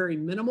out are very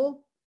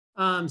minimal.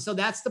 So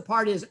that's the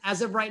part is,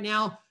 as of right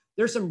now,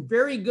 there's some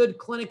very good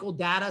clinical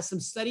data, some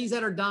studies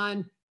that are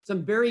done,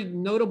 some very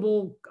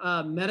notable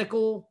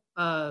medical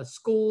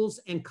schools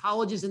and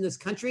colleges in this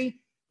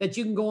country that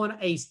you can go on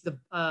a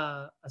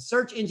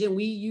search engine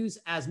we use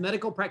as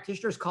medical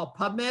practitioners called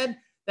PubMed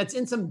that's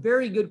in some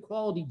very good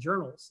quality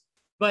journals.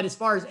 But as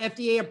far as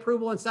FDA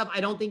approval and stuff, I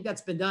don't think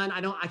that's been done.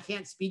 I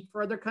can't speak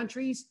for other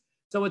countries.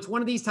 So it's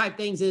one of these type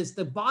things is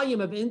the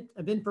volume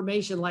of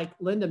information, like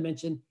Linda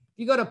mentioned. If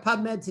you go to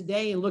PubMed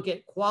today and look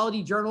at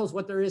quality journals,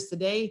 what there is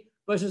today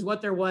versus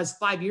what there was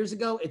 5 years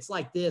ago, it's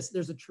like this.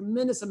 There's a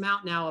tremendous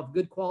amount now of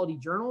good quality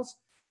journals.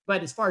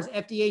 But as far as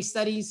FDA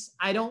studies,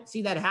 I don't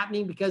see that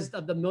happening because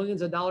of the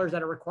millions of dollars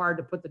that are required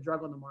to put the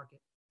drug on the market.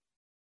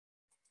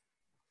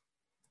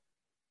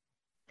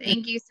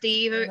 Thank you,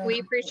 Steve. We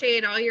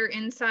appreciate all your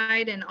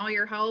insight and all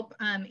your help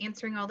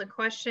answering all the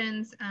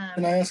questions.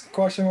 Can I ask a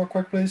question real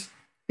quick, please?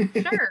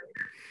 Sure.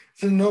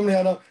 So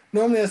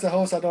normally as the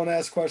host, I don't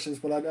ask questions,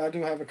 but I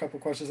do have a couple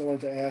of questions I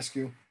wanted to ask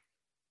you.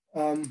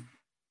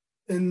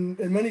 In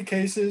many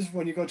cases,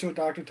 when you go to a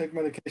doctor, take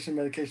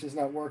medication is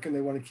not working,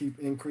 they want to keep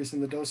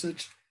increasing the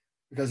dosage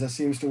because that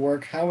seems to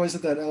work. How is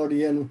it that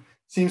LDN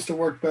seems to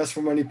work best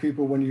for many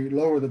people when you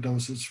lower the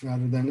dosage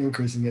rather than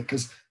increasing it?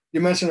 Because you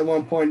mentioned at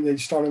one point that you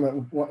start them at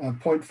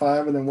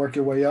 0.5 and then work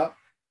your way up,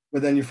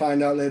 but then you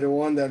find out later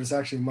on that it's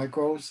actually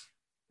micros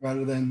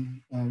rather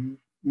than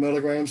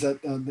milligrams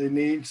that they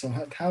need. So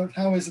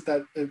how is it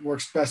that it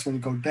works best when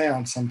you go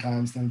down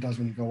sometimes than it does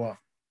when you go up?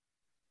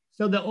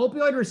 So the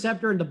opioid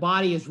receptor in the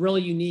body is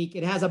really unique.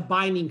 It has a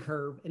binding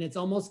curve, and it's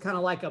almost kind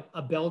of like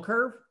a bell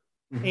curve.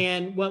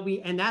 Mm-hmm.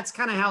 And that's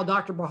kind of how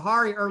Dr.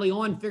 Bahari early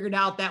on figured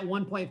out that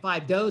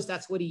 1.5 dose.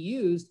 That's what he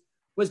used,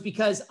 was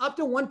because up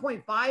to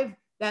 1.5,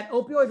 that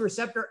opioid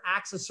receptor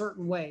acts a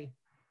certain way.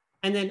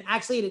 And then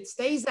actually it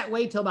stays that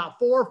way till about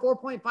 4,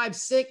 4.5,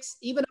 6,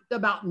 even up to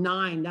about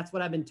 9. That's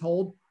what I've been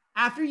told.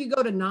 After you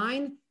go to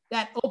 9,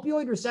 that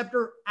opioid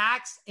receptor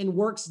acts and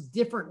works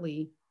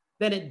differently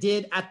than it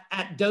did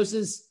at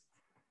doses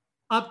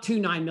up to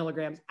 9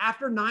 milligrams.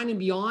 After 9 and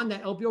beyond,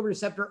 that opioid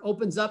receptor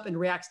opens up and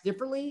reacts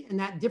differently. And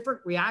that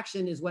different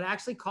reaction is what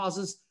actually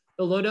causes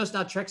the low-dose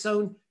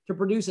naltrexone to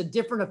produce a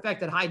different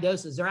effect at high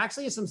doses. There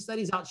actually is some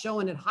studies out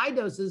showing at high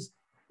doses,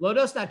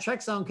 low-dose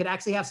naltrexone could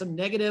actually have some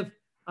negative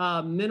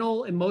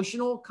mental,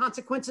 emotional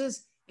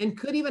consequences and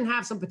could even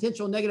have some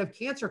potential negative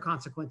cancer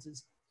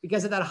consequences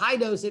because at that high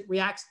dose, it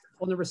reacts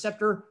on the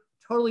receptor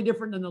totally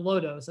different than the low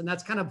dose. And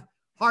that's kind of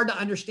hard to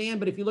understand.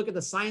 But if you look at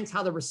the science,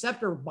 how the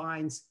receptor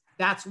binds,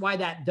 that's why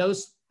that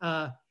dose,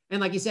 and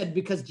like you said,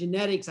 because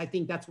genetics, I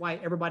think that's why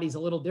everybody's a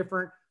little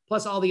different.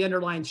 plus all the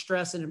underlying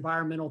stress and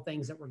environmental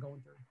things that we're going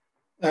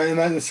through. And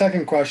then the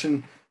second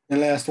question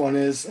and last one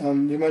is,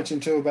 you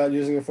mentioned too about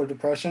using it for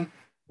depression.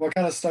 What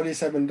kind of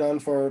studies have been done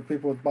for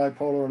people with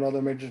bipolar and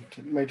other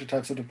major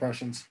types of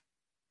depressions?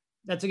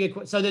 That's a good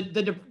question. So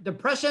the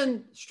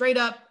depression, straight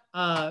up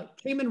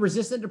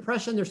treatment-resistant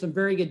depression, there's some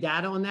very good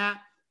data on that.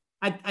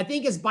 I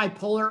think it's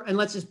bipolar, and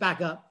let's just back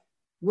up.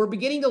 We're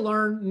beginning to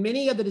learn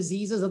many of the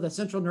diseases of the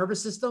central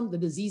nervous system, the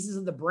diseases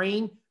of the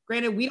brain.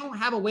 Granted, we don't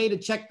have a way to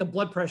check the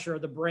blood pressure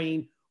of the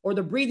brain or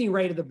the breathing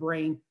rate of the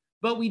brain,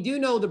 but we do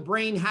know the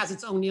brain has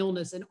its own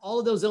illness, and all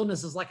of those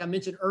illnesses, like I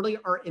mentioned earlier,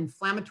 are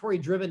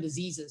inflammatory-driven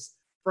diseases,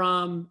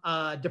 from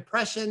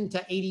depression to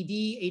ADD,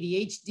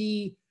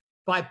 ADHD,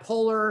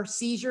 bipolar,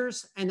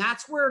 seizures. And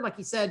that's where, like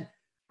you said,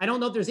 I don't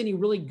know if there's any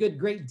really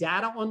great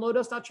data on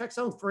low-dose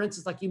naltrexone, for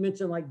instance, like you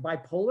mentioned, like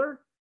bipolar,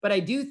 but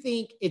I do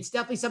think it's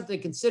definitely something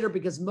to consider,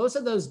 because most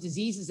of those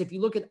diseases, if you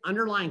look at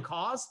underlying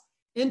cause,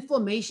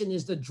 inflammation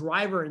is the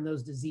driver in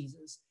those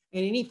diseases.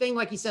 And anything,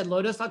 like you said,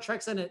 low-dose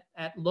naltrexone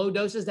at low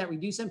doses that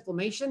reduce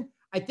inflammation,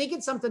 I think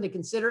it's something to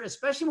consider,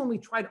 especially when we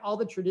tried all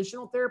the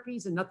traditional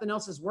therapies and nothing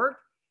else has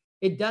worked.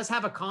 It does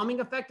have a calming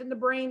effect in the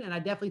brain, and I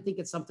definitely think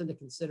it's something to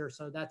consider.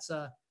 So that's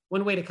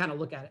one way to kind of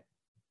look at it.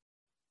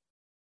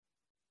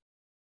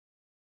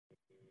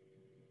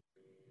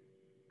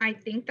 I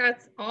think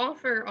that's all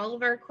for all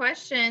of our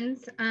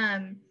questions.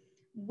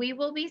 We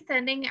will be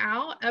sending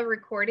out a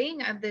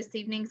recording of this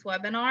evening's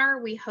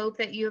webinar. We hope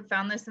that you have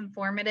found this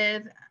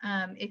informative.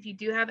 If you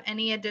do have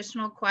any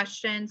additional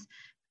questions,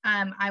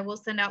 I will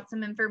send out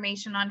some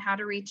information on how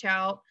to reach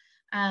out.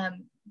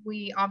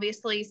 We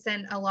obviously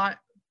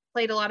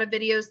played a lot of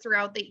videos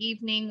throughout the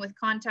evening with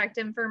contact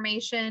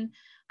information.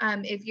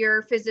 If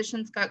your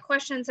physician's got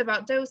questions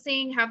about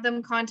dosing, have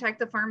them contact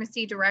the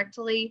pharmacy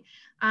directly.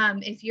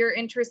 If you're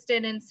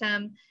interested in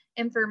some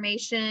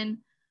information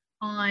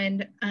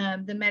on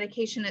the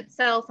medication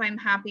itself, I'm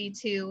happy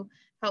to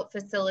help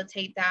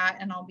facilitate that,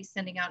 and I'll be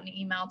sending out an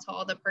email to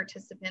all the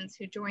participants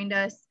who joined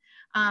us.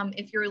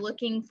 If you're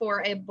looking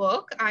for a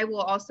book, I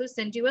will also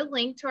send you a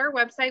link to our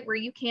website where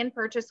you can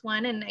purchase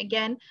one. And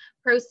again,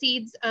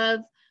 proceeds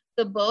of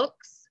the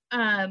books,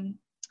 $5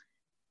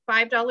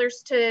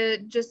 to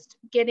just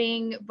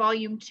getting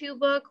volume 2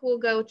 book will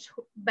go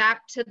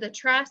back to the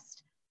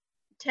trust.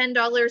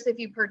 $10 if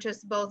you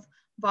purchase both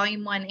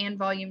volume 1 and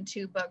volume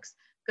 2 books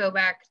go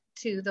back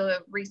to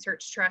the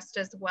research trust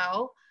as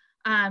well.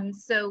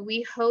 So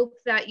we hope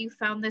that you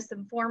found this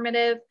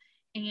informative,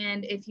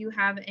 and if you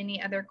have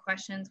any other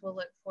questions, we'll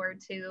look forward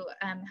to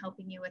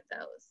helping you with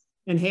those.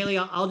 And Haley,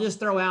 I'll just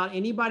throw out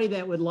anybody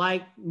that would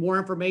like more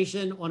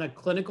information on a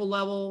clinical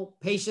level,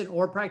 patient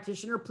or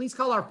practitioner, please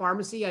call our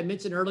pharmacy. I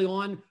mentioned early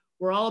on,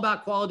 we're all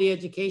about quality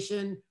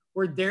education.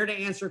 We're there to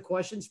answer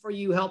questions for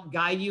you, help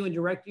guide you and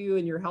direct you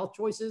in your health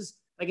choices.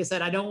 Like I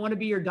said, I don't want to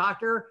be your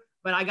doctor,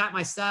 but I got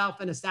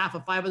myself and a staff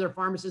of 5 other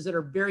pharmacists that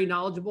are very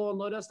knowledgeable on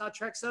low-dose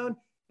naltrexone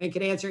and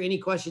can answer any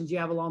questions you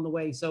have along the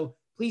way. So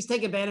please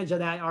take advantage of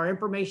that. Our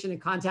information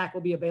and contact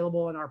will be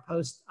available in our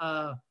post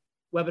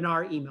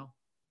webinar email.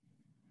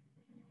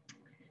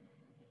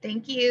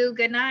 Thank you.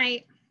 Good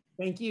night.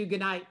 Thank you.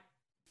 Good night.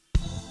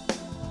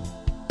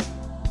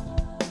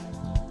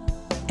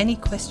 Any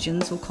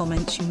questions or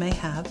comments you may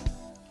have,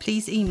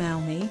 please email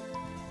me,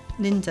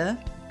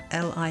 Linda,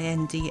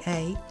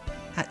 Linda,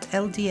 at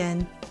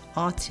ldnrt.org.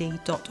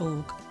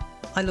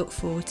 I look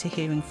forward to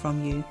hearing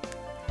from you.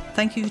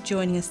 Thank you for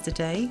joining us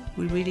today.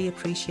 We really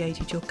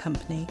appreciated your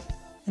company.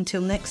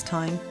 Until next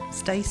time,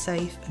 stay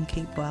safe and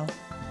keep well.